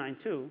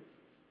 5092.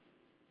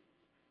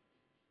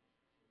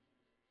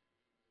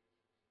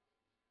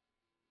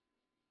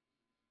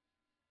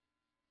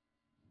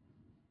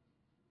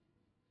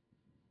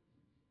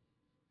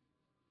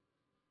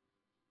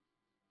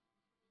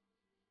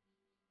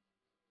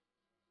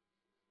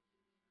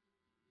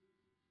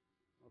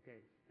 Okay,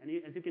 and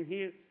as you can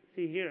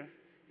see here,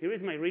 here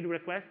is my read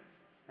request,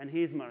 and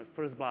here's my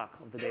first block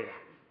of the data.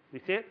 You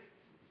see it?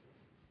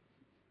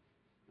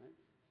 Right.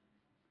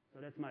 So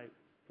that's my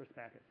first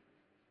packet.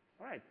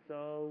 All right,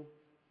 so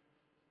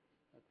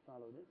let's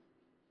follow this.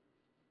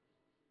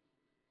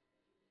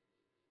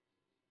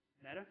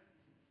 Better?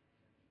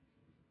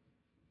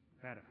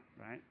 Better,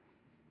 right?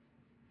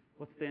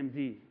 What's the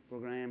MZ?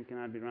 Program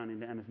cannot be run in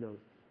the MS-DOS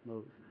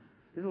mode.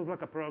 This looks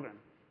like a program.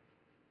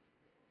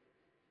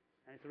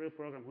 And it's a real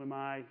program. Who am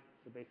I?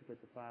 So basically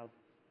it's a file.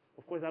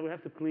 Of course, I would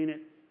have to clean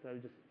it. So I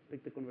would just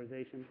pick the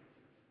conversation.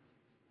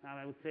 Now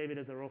I would save it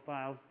as a raw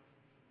file.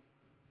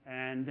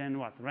 And then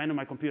what? Random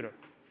my computer.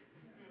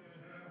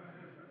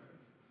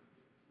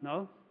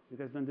 No? You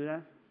guys don't do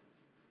that?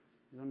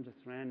 You don't just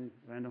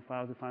random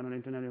files you find on the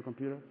internet on your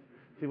computer?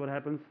 See what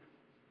happens?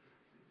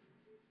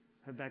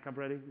 Have backup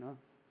ready? No?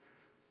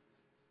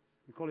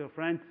 You call your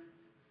friend,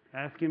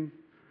 ask him,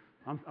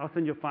 I'll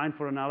send you a file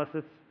for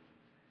analysis.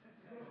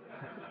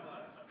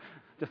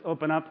 Just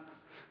open up,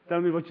 tell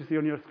me what you see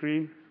on your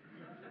screen.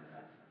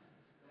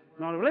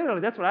 No,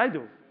 literally, that's what I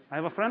do. I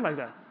have a friend like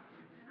that.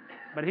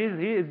 But he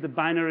is the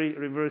binary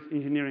reverse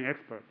engineering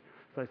expert.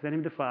 So I send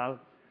him the file,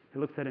 he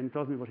looks at it and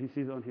tells me what he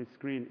sees on his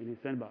screen in his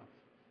sandbox.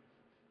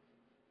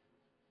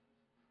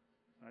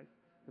 Right?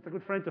 That's a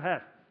good friend to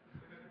have.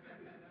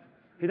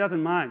 He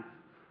doesn't mind.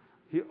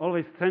 He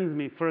always sends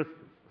me first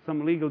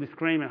some legal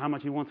disclaimer how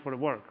much he wants for the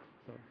work.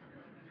 So.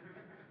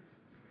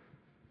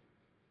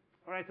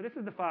 All right, so this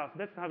is the file. So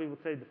that's how we would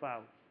save the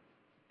file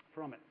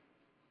from it.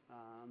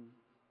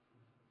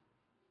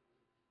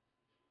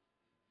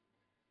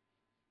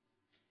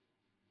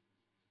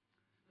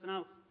 So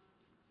now,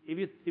 if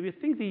you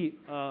think the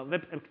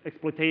web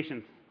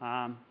exploitations,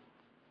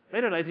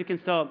 later as you can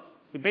solve,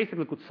 we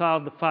basically could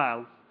solve the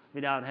file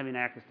without having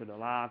access to the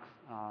logs,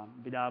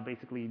 without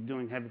basically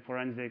doing heavy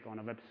forensic on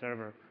a web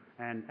server,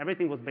 and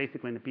everything was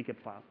basically in the PCAP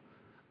file.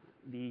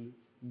 The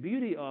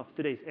beauty of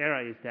today's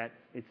era is that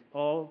it's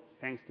all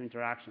thanks to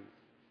interactions.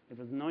 If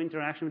there's no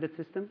interaction with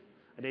the system,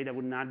 the data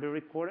would not be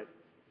recorded.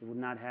 It would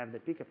not have the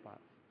PCAP file.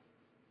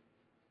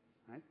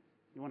 Right?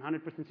 You want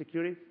 100%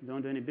 security?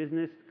 Don't do any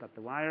business. Cut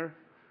the wire.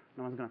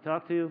 No one's going to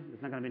talk to you.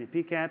 There's not going to be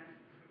any PCAP.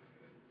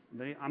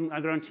 I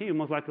guarantee you,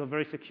 most likely,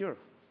 very secure.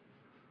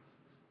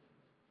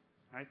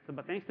 Right? So,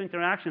 but thanks to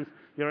interactions,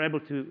 you're able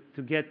to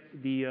get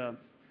the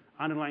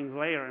underlying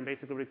layer and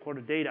basically record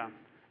the data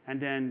and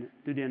then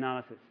do the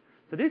analysis.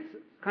 So this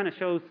kind of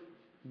shows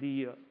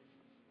the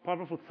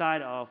powerful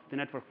side of the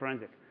network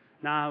forensic.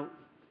 Now,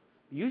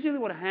 usually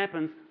what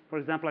happens, for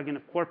example, like in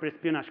a corporate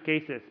espionage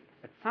cases,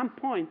 at some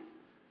point,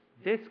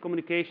 this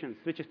communication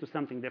switches to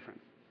something different,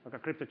 like a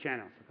crypto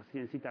channel, like a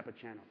CNC type of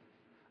channel.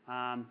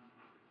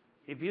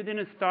 If you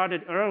didn't start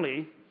it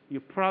early, you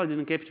probably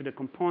didn't capture the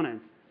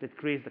component that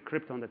creates the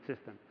crypto on that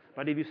system.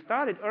 But if you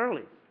start it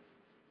early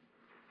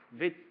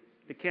with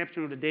the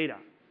capture of the data,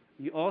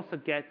 you also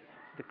get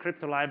the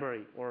crypto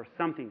library or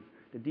something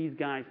that these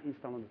guys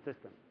install on the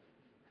system.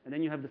 And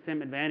then you have the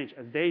same advantage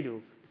as they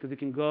do because you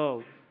can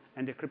go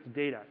and decrypt the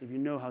data if you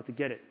know how to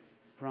get it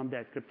from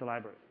that crypto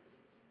library.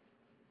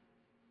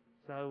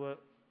 So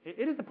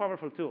it is a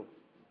powerful tool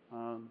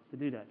to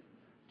do that,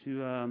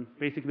 to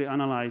basically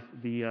analyze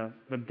the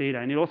web data.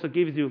 And it also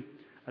gives you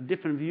a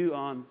different view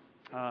on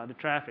the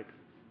traffic.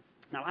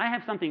 Now, I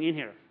have something in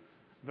here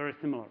very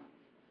similar.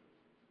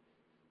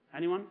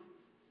 Anyone?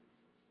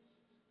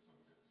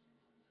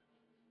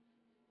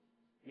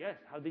 Yes,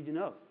 how did you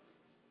know?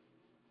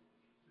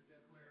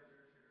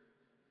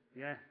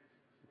 Yeah,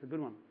 it's a good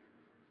one.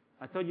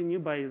 I thought you knew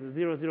by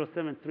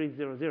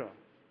 007300.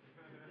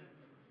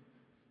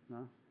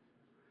 No?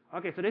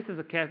 Okay, so this is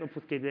a cache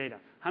obfuscate data.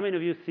 How many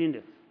of you have seen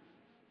this?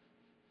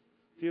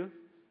 Few,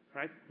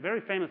 right?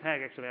 Very famous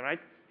hack, actually, right?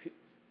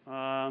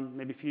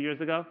 Maybe a few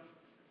years ago.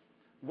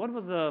 What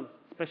was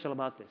special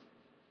about this?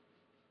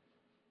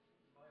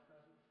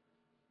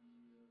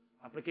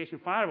 Application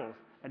firewalls.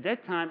 At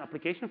that time,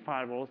 application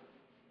firewalls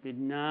did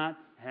not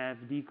have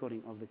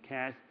decoding of the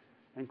cached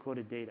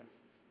encoded data.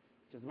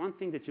 Just one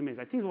thing that you missed.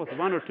 I think it was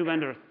one or two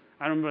vendors,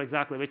 I don't remember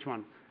exactly which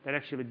one, that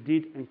actually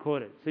did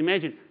encode it. So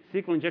imagine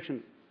SQL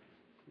injection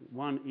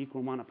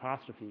 1=1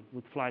 apostrophe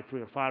would fly through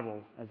your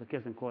firewall as a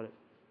case encoded.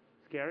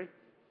 Scary?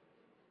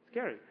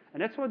 Scary.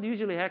 And that's what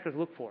usually hackers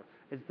look for.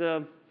 It's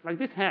like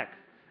this hack.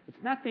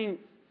 It's nothing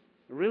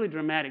really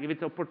dramatic. If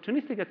it's an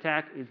opportunistic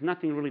attack, it's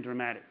nothing really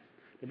dramatic.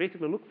 They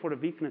basically look for the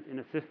weakness in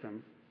a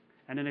system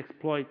and then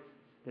exploit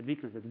that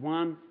weakness. That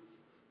one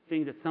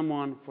thing that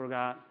someone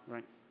forgot,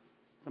 right?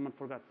 Someone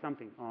forgot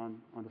something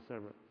on the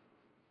server.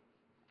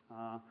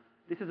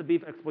 This is a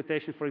brief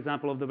exploitation, for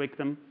example, of the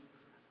victim.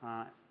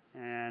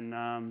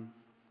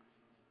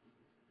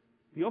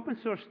 The open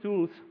source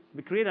tools,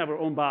 we created our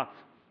own box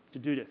to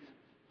do this.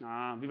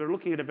 We were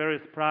looking at the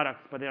various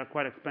products, but they are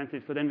quite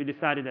expensive. So then we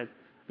decided that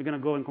we're going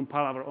to go and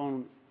compile our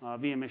own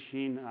VM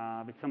machine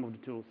with some of the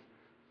tools.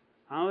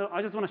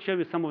 I just want to show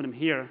you some of them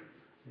here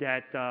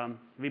that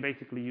we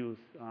basically use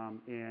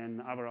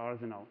in our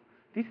arsenal.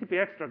 TCP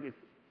extract is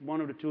one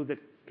of the tools that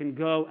can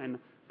go and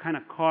kind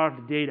of carve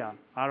the data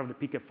out of the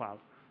PCAP file.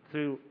 So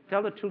you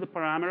tell the tool the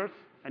parameters,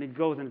 and it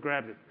goes and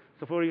grabs it.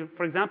 So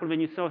for example, when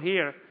you saw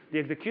here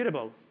the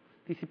executable,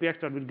 TCP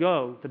extract will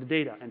go to the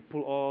data and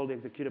pull all the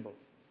executable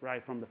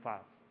right from the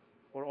file,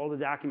 or all the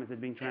documents that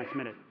are being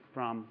transmitted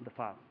from the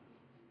file.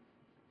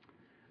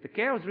 The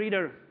chaos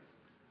reader,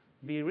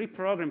 we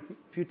reprogrammed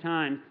a few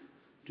times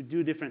to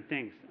do different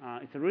things.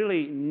 It's a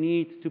really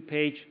neat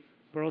two-page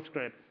Perl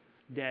script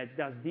that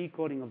does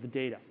decoding of the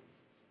data.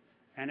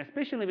 And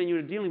especially when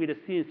you're dealing with the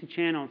CNC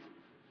channels,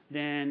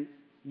 then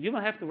you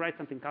will have to write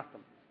something custom.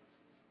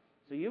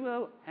 So you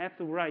will have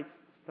to write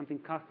something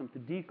custom to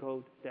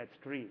decode that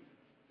stream.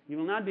 You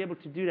will not be able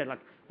to do that. Like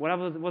what I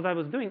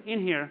was doing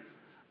in here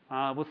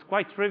was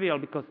quite trivial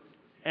because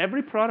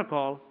every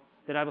protocol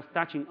that I was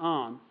touching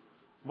on,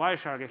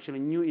 Wireshark actually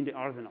knew in the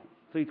arsenal.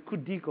 So it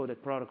could decode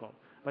that protocol.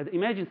 But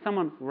imagine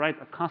someone writes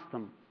a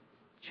custom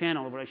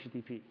channel over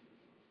HTTP.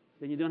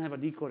 Then you don't have a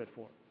decoder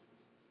for it.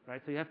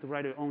 Right? So you have to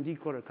write your own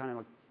decoder, kind of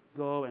like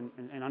go and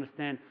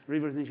understand,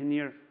 reverse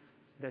engineer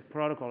that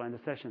protocol and the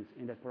sessions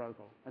in that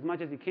protocol as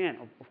much as you can.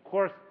 Of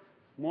course,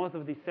 most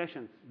of these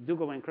sessions do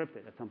go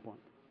encrypted at some point.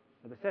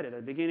 As I said at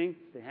the beginning,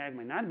 the hack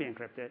might not be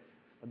encrypted,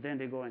 but then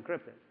they go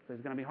encrypted. So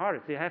it's going to be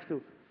harder. So you have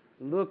to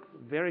look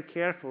very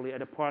carefully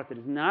at a part that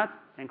is not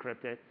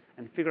encrypted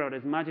and figure out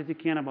as much as you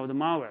can about the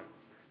malware.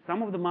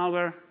 Some of the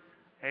malware,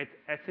 it's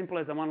as simple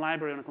as the one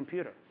library on a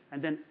computer,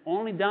 and then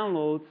only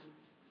downloads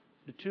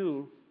the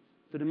tool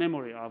to the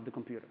memory of the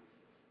computer.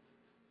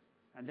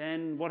 And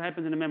then what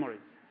happens in the memory?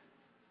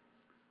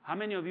 How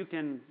many of you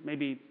can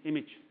maybe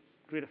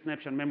create a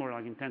snapshot memory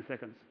like in 10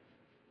 seconds?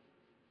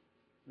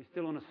 We're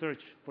still on a search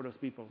for those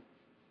people.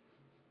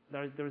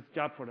 There is a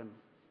job for them,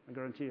 I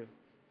guarantee you.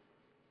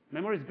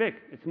 Memory is big.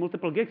 It's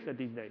multiple gigs at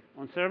these days.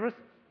 On servers,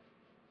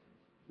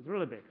 it's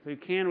really big. So you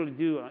can't really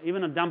do,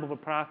 even a dump of a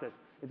process,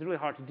 it's really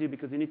hard to do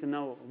because you need to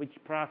know which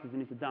process you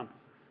need to dump.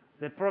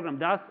 The program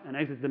does and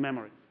exits the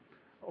memory.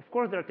 Of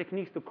course, there are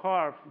techniques to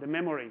carve the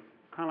memory,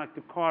 kind of like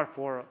to carve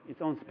for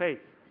its own space,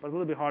 but a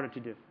little bit harder to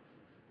do.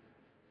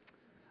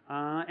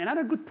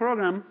 Another good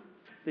program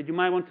that you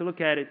might want to look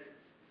at it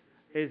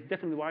is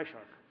definitely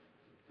Wireshark,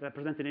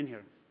 represented in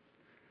here.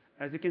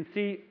 As you can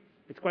see,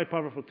 it's quite a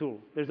powerful tool.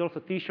 There's also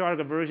T-Shark,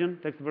 a version,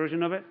 text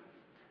version of it.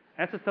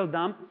 SSL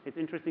dump, it's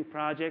an interesting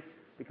project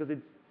because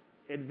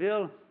it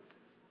will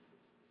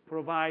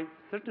provide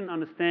certain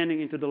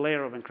understanding into the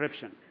layer of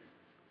encryption.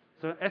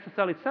 So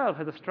SSL itself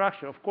has a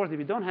structure. Of course, if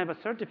you don't have a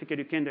certificate,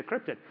 you can't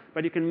decrypt it,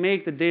 but you can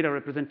make the data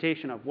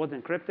representation of what's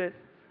encrypted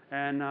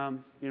and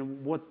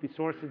what the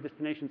sources,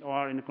 destinations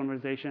are in the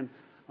conversation,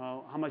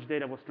 how much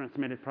data was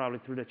transmitted probably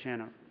through the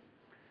channel.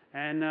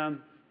 And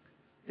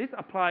this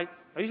applies.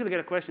 I usually get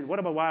a question, what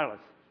about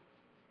wireless?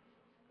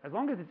 As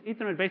long as it's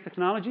Ethernet-based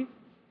technology,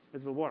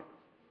 it will work.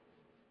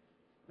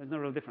 There's no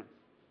real difference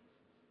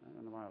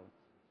in the wireless.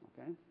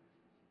 Okay.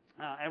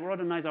 I wrote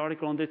a nice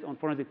article on this on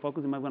Forensic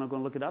Focus. You might want to go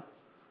and look it up,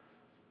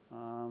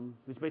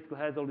 which basically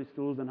has all these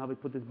tools and how we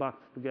put this box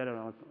together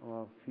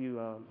a few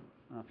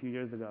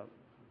years ago.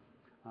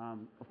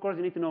 Of course,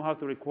 you need to know how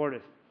to record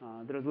this.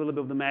 There's a little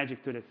bit of the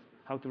magic to this,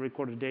 how to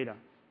record the data.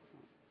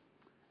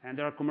 And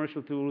there are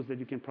commercial tools that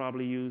you can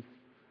probably use.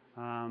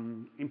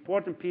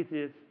 Important piece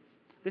is,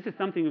 this is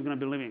something you're going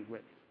to be living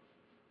with.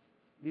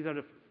 These are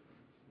the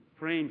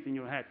frames in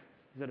your head.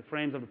 These are the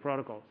frames of the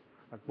protocol.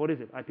 Like, what is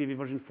it? IPv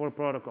version 4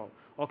 protocol.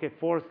 Okay,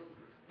 first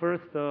 4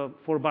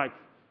 bytes.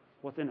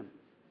 What's in them?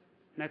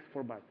 Next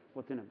 4 bytes.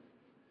 What's in them?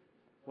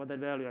 What that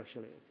value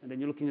actually is. And then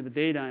you're looking at the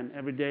data, and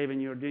every day when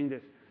you're doing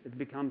this, it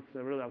becomes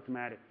really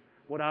automatic.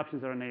 What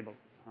options are enabled?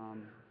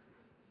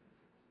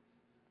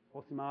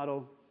 Proxy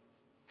model.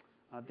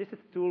 This is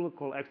a tool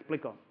called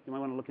Exploitations. You might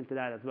want to look into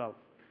that as well.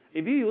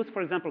 If you use,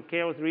 for example,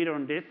 Chaos Reader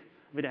on this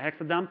with a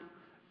hexadump,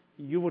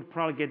 you would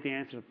probably get the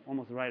answer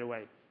almost right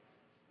away.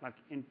 Like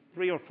in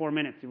 3 or 4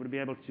 minutes, you would be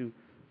able to,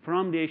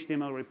 from the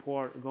HTML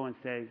report, go and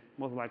say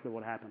most likely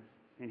what happened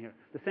in here.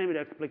 The same with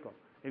Exploitations.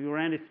 If you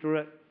ran it through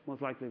it,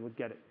 most likely you would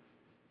get it.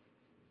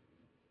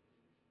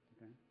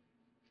 Okay.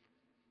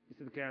 This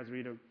is the Chaos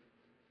Reader.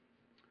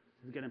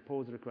 This is getting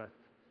pose requests.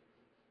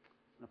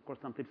 And of course,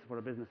 some tips for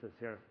the businesses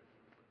here.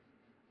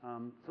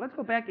 So let's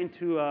go back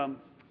into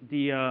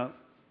the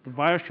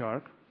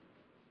Wireshark.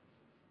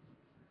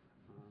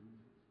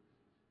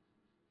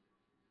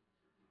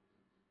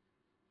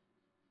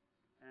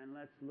 And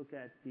let's look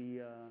at the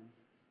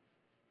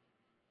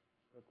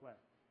request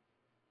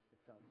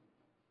itself.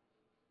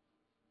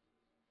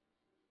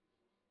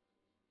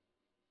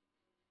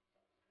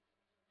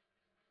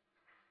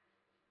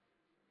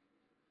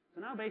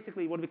 So now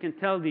basically what we can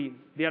tell the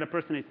other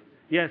person is,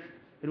 yes,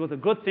 it was a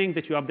good thing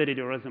that you updated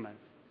your resume.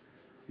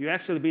 You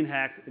actually been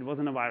hacked. It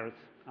wasn't a virus.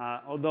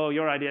 Although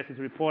your IDS is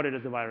reported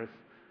as a virus,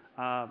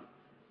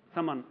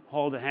 someone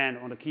held a hand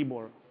on the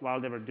keyboard while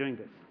they were doing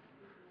this.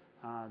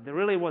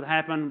 Really what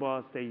happened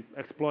was they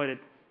exploited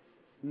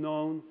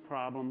known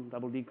problem,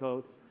 double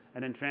decode,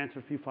 and then transfer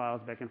a few files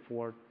back and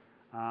forth.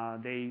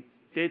 They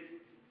did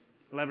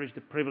leverage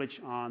the privilege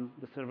on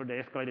the server.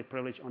 They escalated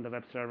privilege on the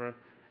web server,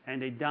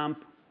 and they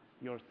dump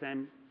your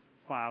SAM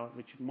file,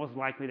 which most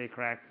likely they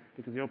cracked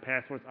because your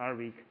passwords are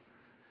weak.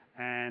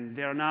 And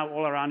they are now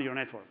all around your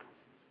network.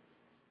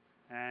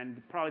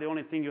 And probably the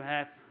only thing you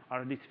have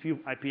are these few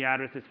IP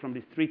addresses from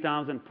these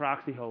 3,000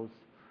 proxy hosts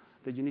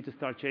that you need to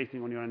start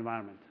chasing on your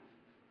environment.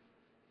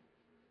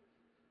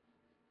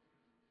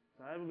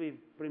 So that will be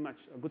pretty much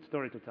a good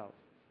story to tell.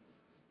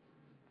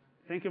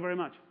 Thank you very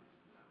much.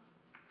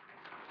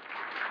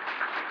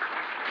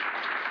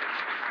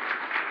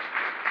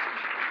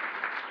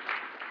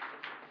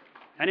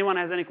 Anyone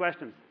has any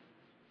questions?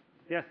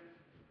 Yes?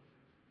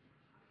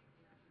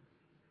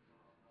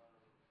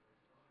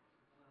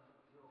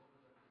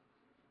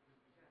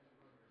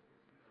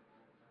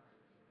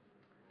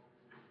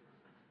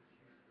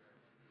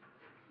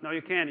 No,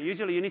 you can't.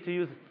 Usually you need to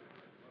use,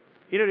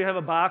 either you have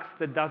a box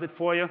that does it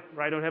for you,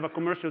 right, or you have a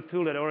commercial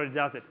tool that already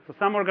does it. So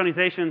some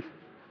organizations,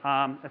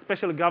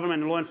 especially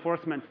government and law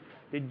enforcement,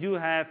 they do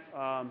have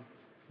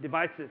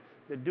devices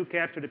that do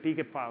capture the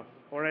PCAP files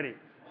already.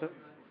 So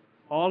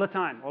all the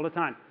time, all the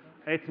time.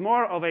 It's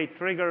more of a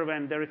trigger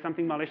when there is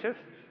something malicious,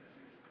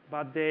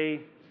 but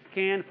they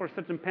scan for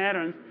certain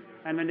patterns,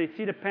 and when they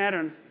see the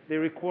pattern, they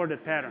record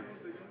that pattern.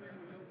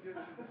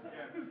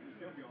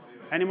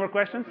 Any more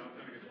questions?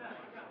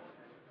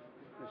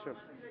 Sure.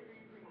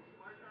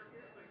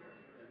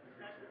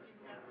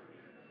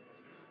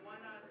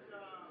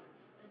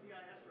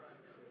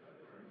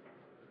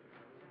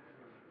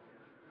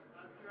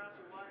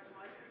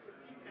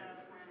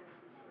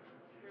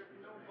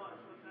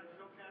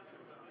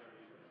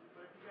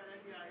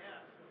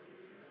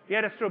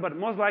 Yeah, that's true, but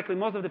most likely,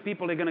 most of the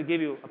people, they're going to give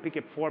you a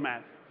PCAP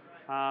format.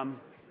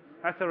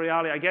 That's the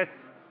reality. I guess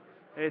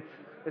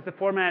it's the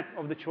format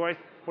of the choice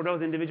for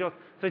those individuals.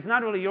 So it's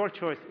not really your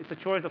choice. It's the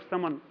choice of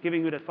someone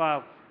giving you the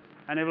file,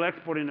 and they will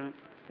export in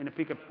a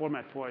PCAP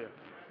format for you.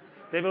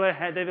 They will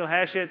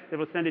hash it. They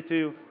will send it to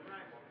you.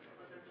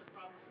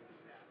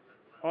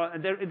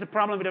 It's a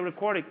problem with the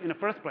recording in the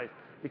first place,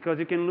 because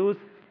you can lose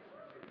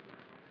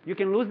You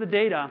can lose the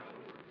data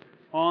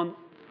on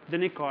the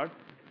NIC card.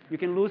 You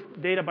can lose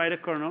data by the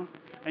kernel.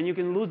 And you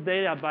can lose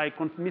data by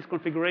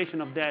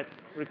misconfiguration of that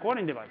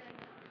recording device.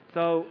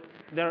 So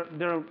there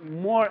are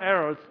more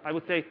errors. I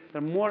would say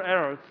there are more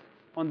errors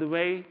on the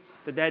way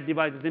that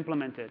device is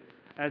implemented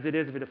as it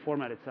is with the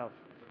format itself.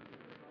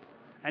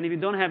 And if you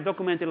don't have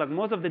documented, like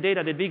most of the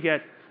data that we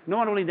get, no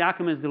one really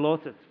documents the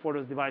losses for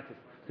those devices.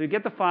 So you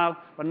get the file,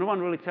 but no one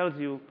really tells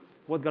you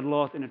what got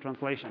lost in the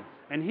translation.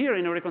 And here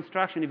in a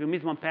reconstruction, if you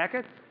miss one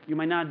packet, you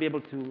might not be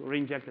able to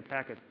reinject the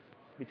packet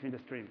between the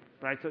stream,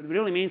 right? So it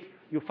really means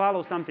you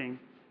follow something.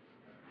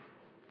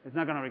 It's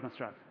not going to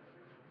reconstruct.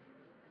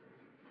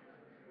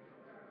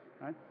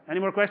 Right? Any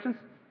more questions?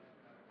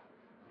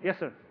 Yes,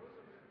 sir. The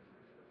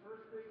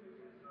first thing you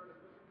started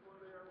looking for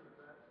there was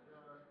that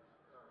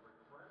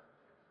request.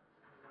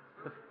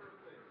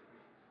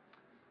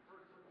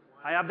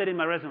 I updated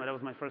my resume. That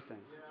was my first thing.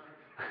 Yeah.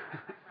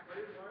 But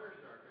in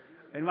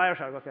Wireshark. In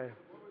Wireshark, okay.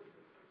 What was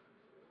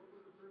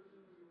the first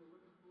thing you were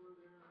looking for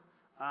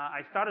there?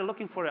 I started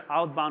looking for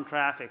outbound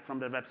traffic from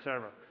the web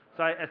server.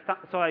 So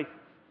I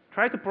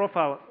tried to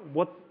profile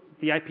what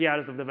the IP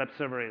address of the web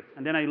server is.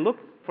 And then I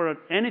looked for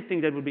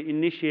anything that would be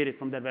initiated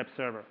from that web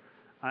server.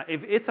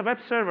 If it's a web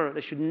server,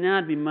 there should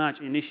not be much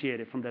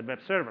initiated from that web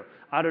server,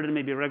 other than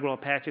maybe regular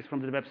patches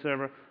from the web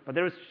server. But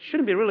there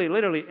shouldn't be really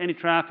literally any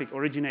traffic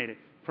originated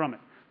from it.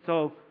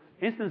 So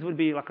instance would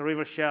be like a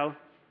reverse shell,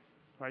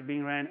 right,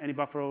 being ran, any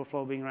buffer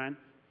overflow being ran.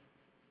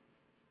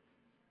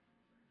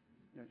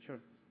 Yeah, sure.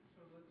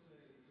 So let's say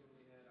you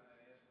only had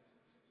IIS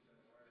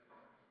instead of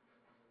Wireshark.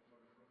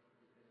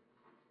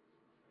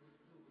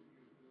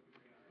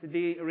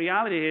 The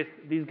reality is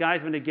these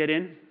guys, when they get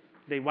in,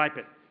 they wipe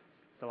it,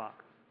 the log.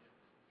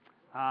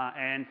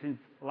 And since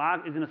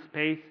log is in a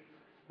space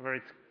where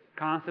it's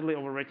constantly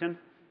overwritten,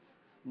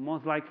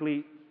 most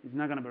likely it's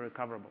not going to be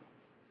recoverable.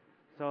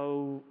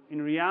 So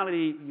in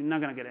reality, you're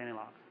not going to get any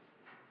logs.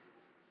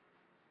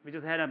 We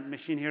just had a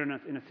machine here in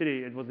a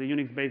city. It was a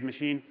Unix-based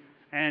machine,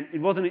 and it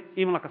wasn't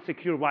even like a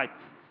secure wipe.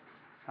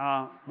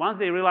 Once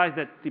they realized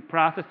that the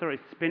processor is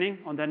spinning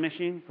on that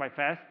machine quite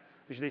fast,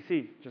 which they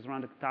see, just run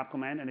the top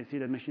command, and they see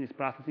that machine is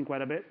processing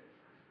quite a bit.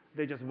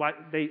 They just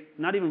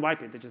not even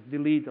wipe it, they just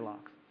delete the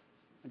logs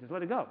and just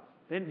let it go.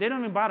 They don't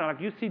even bother. Like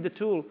you see the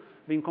tool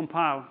being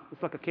compiled,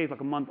 it's like a case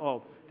like a month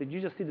old. That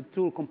you just see the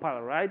tool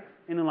compile right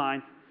in a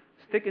line,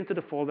 stick into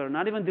the folder,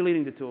 not even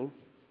deleting the tool.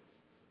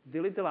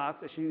 Delete the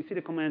logs. Actually, you see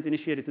the command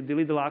initiated to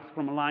delete the logs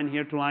from a line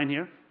here to line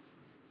here.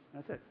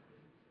 That's it.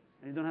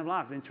 And you don't have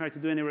logs. Then try to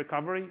do any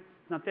recovery.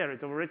 It's not there.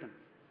 It's overwritten.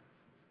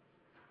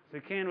 So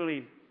you can't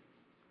really.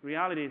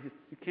 Reality is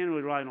you can't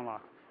really rely on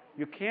logs.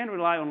 You can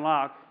rely on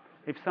logs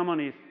if someone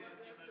is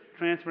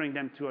transferring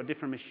them to a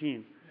different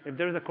machine. If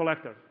there's a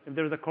collector. If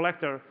there's a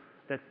collector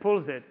that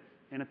pulls it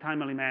in a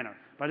timely manner.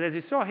 But as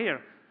you saw here,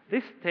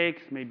 this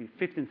takes maybe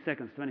 15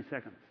 seconds, 20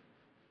 seconds.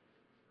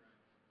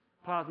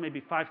 Plus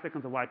maybe 5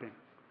 seconds of wiping.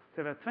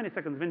 So you have a 20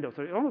 seconds window.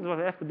 So it almost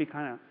has to be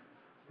kind of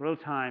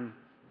real-time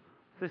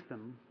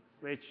system,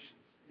 which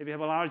if you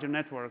have a larger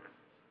network,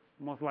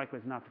 most likely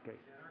is not the case.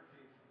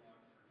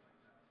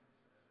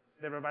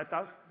 They were wiped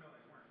out? No,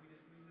 they weren't. We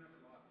never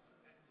lost.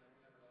 We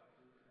never lost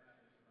root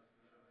patches unless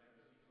we have a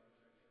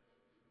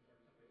sequence or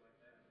something like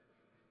that.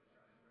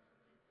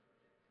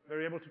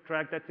 Were you able to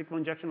track that SQL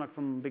injection like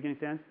from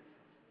beginning to end?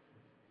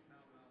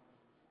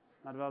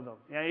 Not Not well. well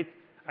though. Yeah,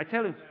 I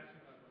tell you.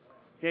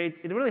 Yeah,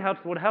 it really helps.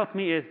 What helped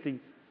me is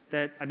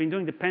that I've been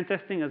doing the pen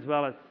testing as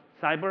well as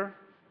cyber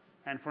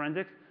and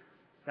forensics.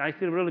 I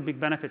see a really big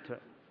benefit to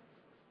it.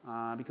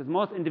 Because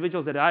most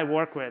individuals that I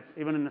work with,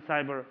 even in the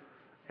cyber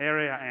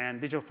area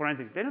and digital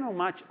forensics, they don't know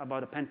much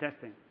about the pen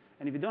testing.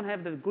 And if you don't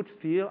have the good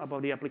feel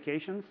about the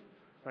applications,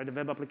 right, the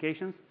web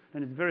applications,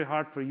 then it's very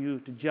hard for you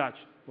to judge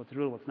what's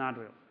real, what's not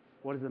real.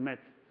 What is the myth?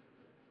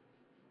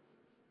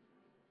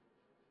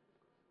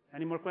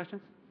 Any more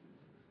questions?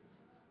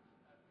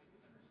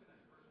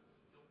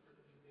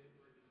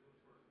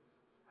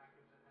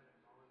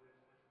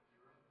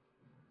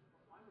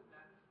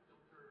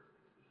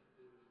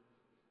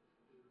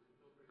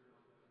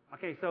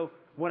 Okay, so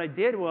what I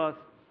did was,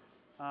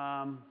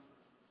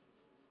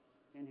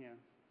 in here,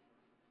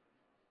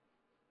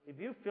 if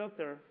you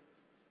filter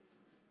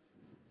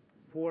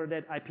for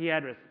that IP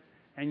address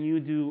and you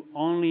do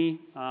only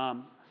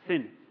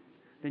SYN,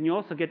 then you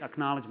also get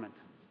acknowledgement.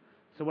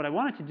 So what I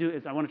wanted to do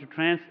is I wanted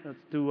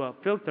to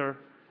filter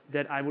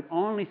that I would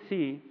only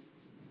see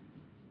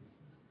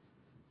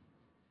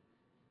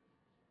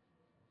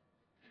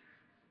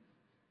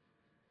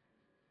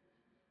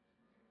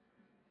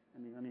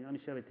let me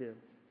show it to you,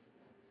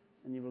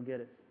 and you will get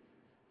it.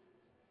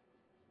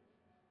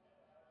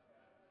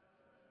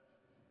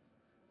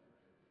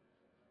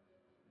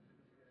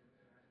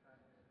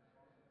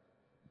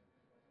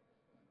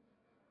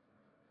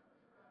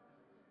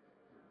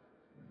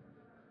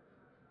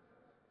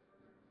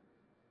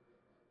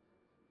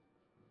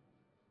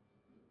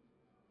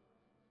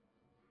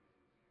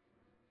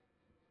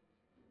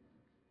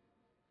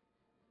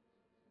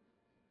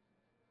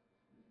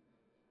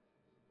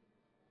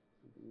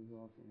 Something is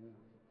off here.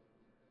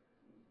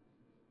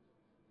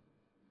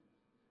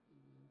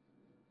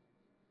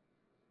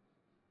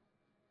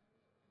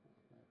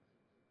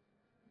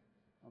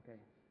 Okay.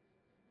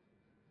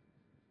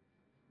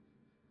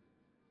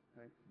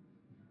 Right.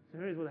 So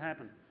here's what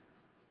happened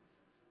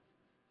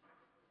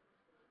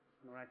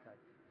on the right side.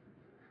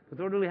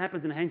 Because what really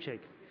happens in a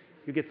handshake,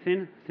 you get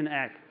thin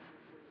egg.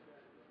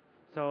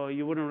 So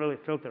you wouldn't really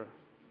filter.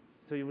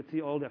 So you would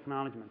see all the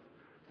acknowledgements.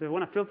 So if I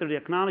want to filter the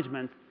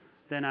acknowledgements,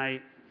 then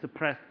I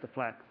suppress the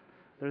flags.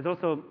 There's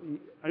also,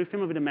 are you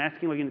familiar with the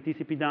masking, like in the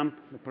TCP dump,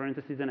 the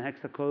parentheses and a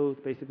hexa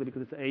code, basically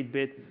because it's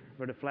 8-bit,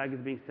 where the flag is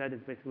being set,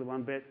 it's basically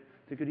 1 bit.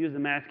 So you could use the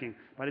masking,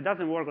 but it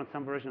doesn't work on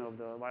some version of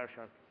the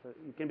Wireshark. So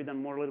it can be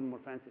done a little more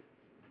fancy.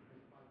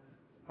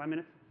 5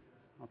 minutes?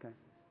 Okay.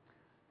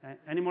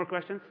 Any more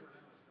questions?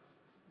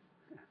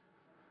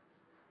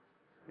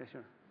 Yeah,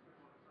 sure.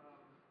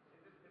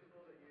 Is it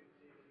typical that you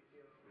see that you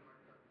feel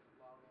Wireshark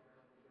while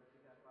experimenting you go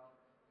through that well,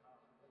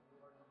 that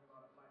you learn something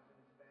about a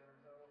 5-minute span or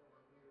so,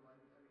 or do you like,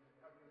 I mean,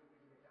 how do you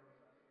even get down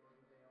with that, or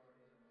do they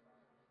already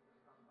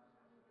compromise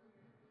that?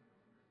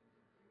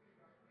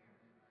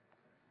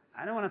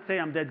 I don't want to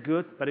say I'm that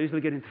good, but I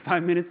usually get into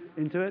 5 minutes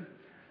into it.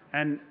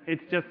 And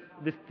it's just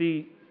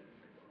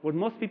what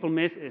most people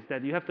miss is that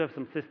you have to have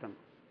some system,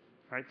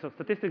 right? So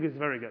statistic is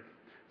very good.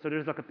 So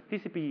there's like a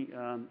TCP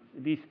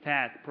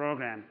dstat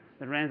program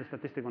that runs a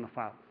statistic on a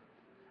file.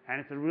 And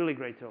it's a really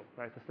great tool,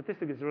 right? The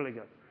statistic is really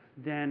good.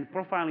 Then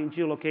profiling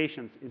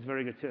geolocations is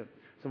very good too.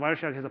 So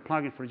Wireshark has a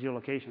plugin for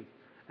geolocations.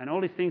 And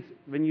all these things,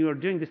 when you are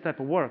doing this type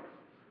of work,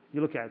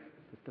 you look at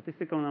the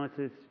statistical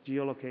analysis,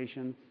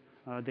 geolocations,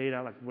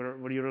 data, like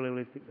where you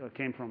really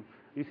came from.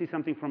 You see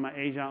something from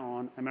Asia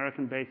on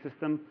American-based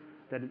system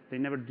that they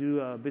never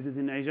do business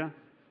in Asia,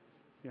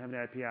 you have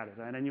the IP address,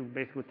 and then you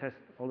basically test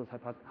all those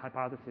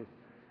hypotheses.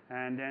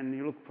 And then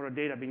you look for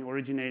data being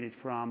originated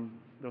from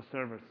those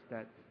servers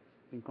that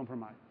been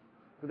compromised.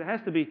 So there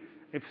has to be,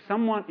 if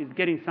someone is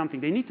getting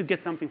something, they need to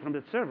get something from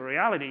the server. In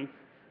reality,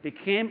 they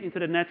came into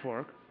the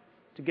network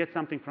to get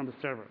something from the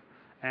server.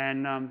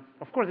 And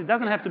of course, it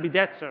doesn't have to be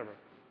that server.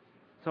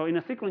 So in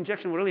a SQL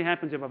injection, what really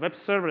happens, you have a web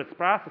server that's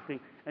processing,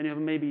 and you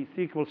have maybe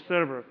SQL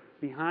server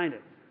behind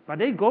it. But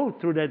they go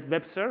through that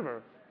web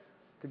server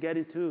to get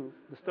into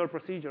the store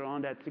procedure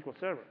on that SQL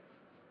server.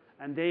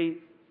 And they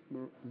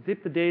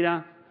zip the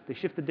data, they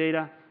shift the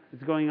data,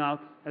 it's going out.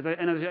 As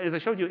I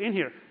showed you in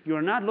here, you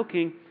are not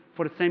looking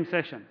for the same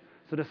session.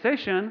 So the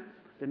session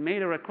that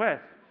made a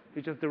request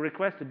is just the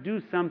request to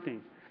do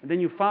something. And then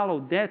you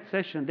follow that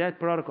session, that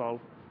protocol,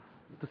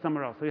 to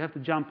somewhere else. So you have to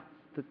jump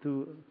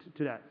to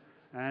that.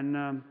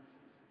 And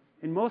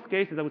in most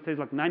cases, I would say it's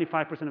like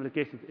 95% of the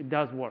cases, it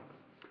does work.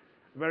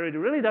 Where it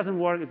really doesn't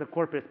work is the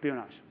corporate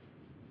espionage.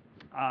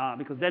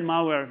 Because that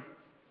malware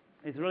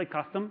is really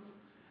custom,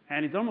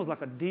 and it's almost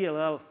like a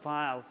DLL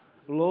file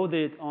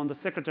loaded on the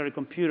secretary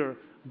computer,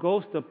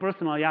 goes to a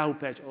personal Yahoo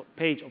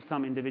page of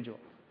some individual.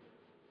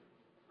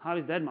 How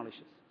is that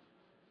malicious?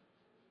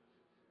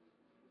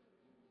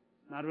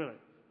 Not really.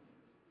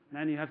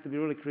 Then you have to be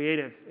really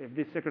creative. If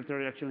this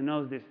secretary actually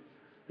knows this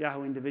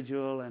Yahoo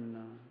individual and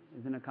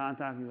is in a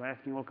contact, you're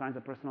asking all kinds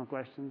of personal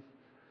questions,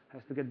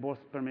 has to get boss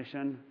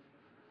permission,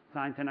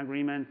 sign 10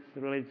 agreements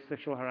related to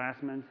sexual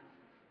harassment.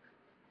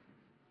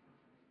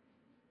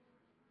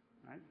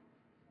 Right?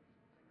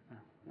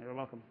 You're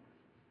welcome.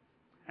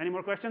 Any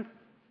more questions?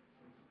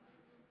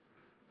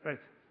 Great.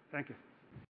 Thank you.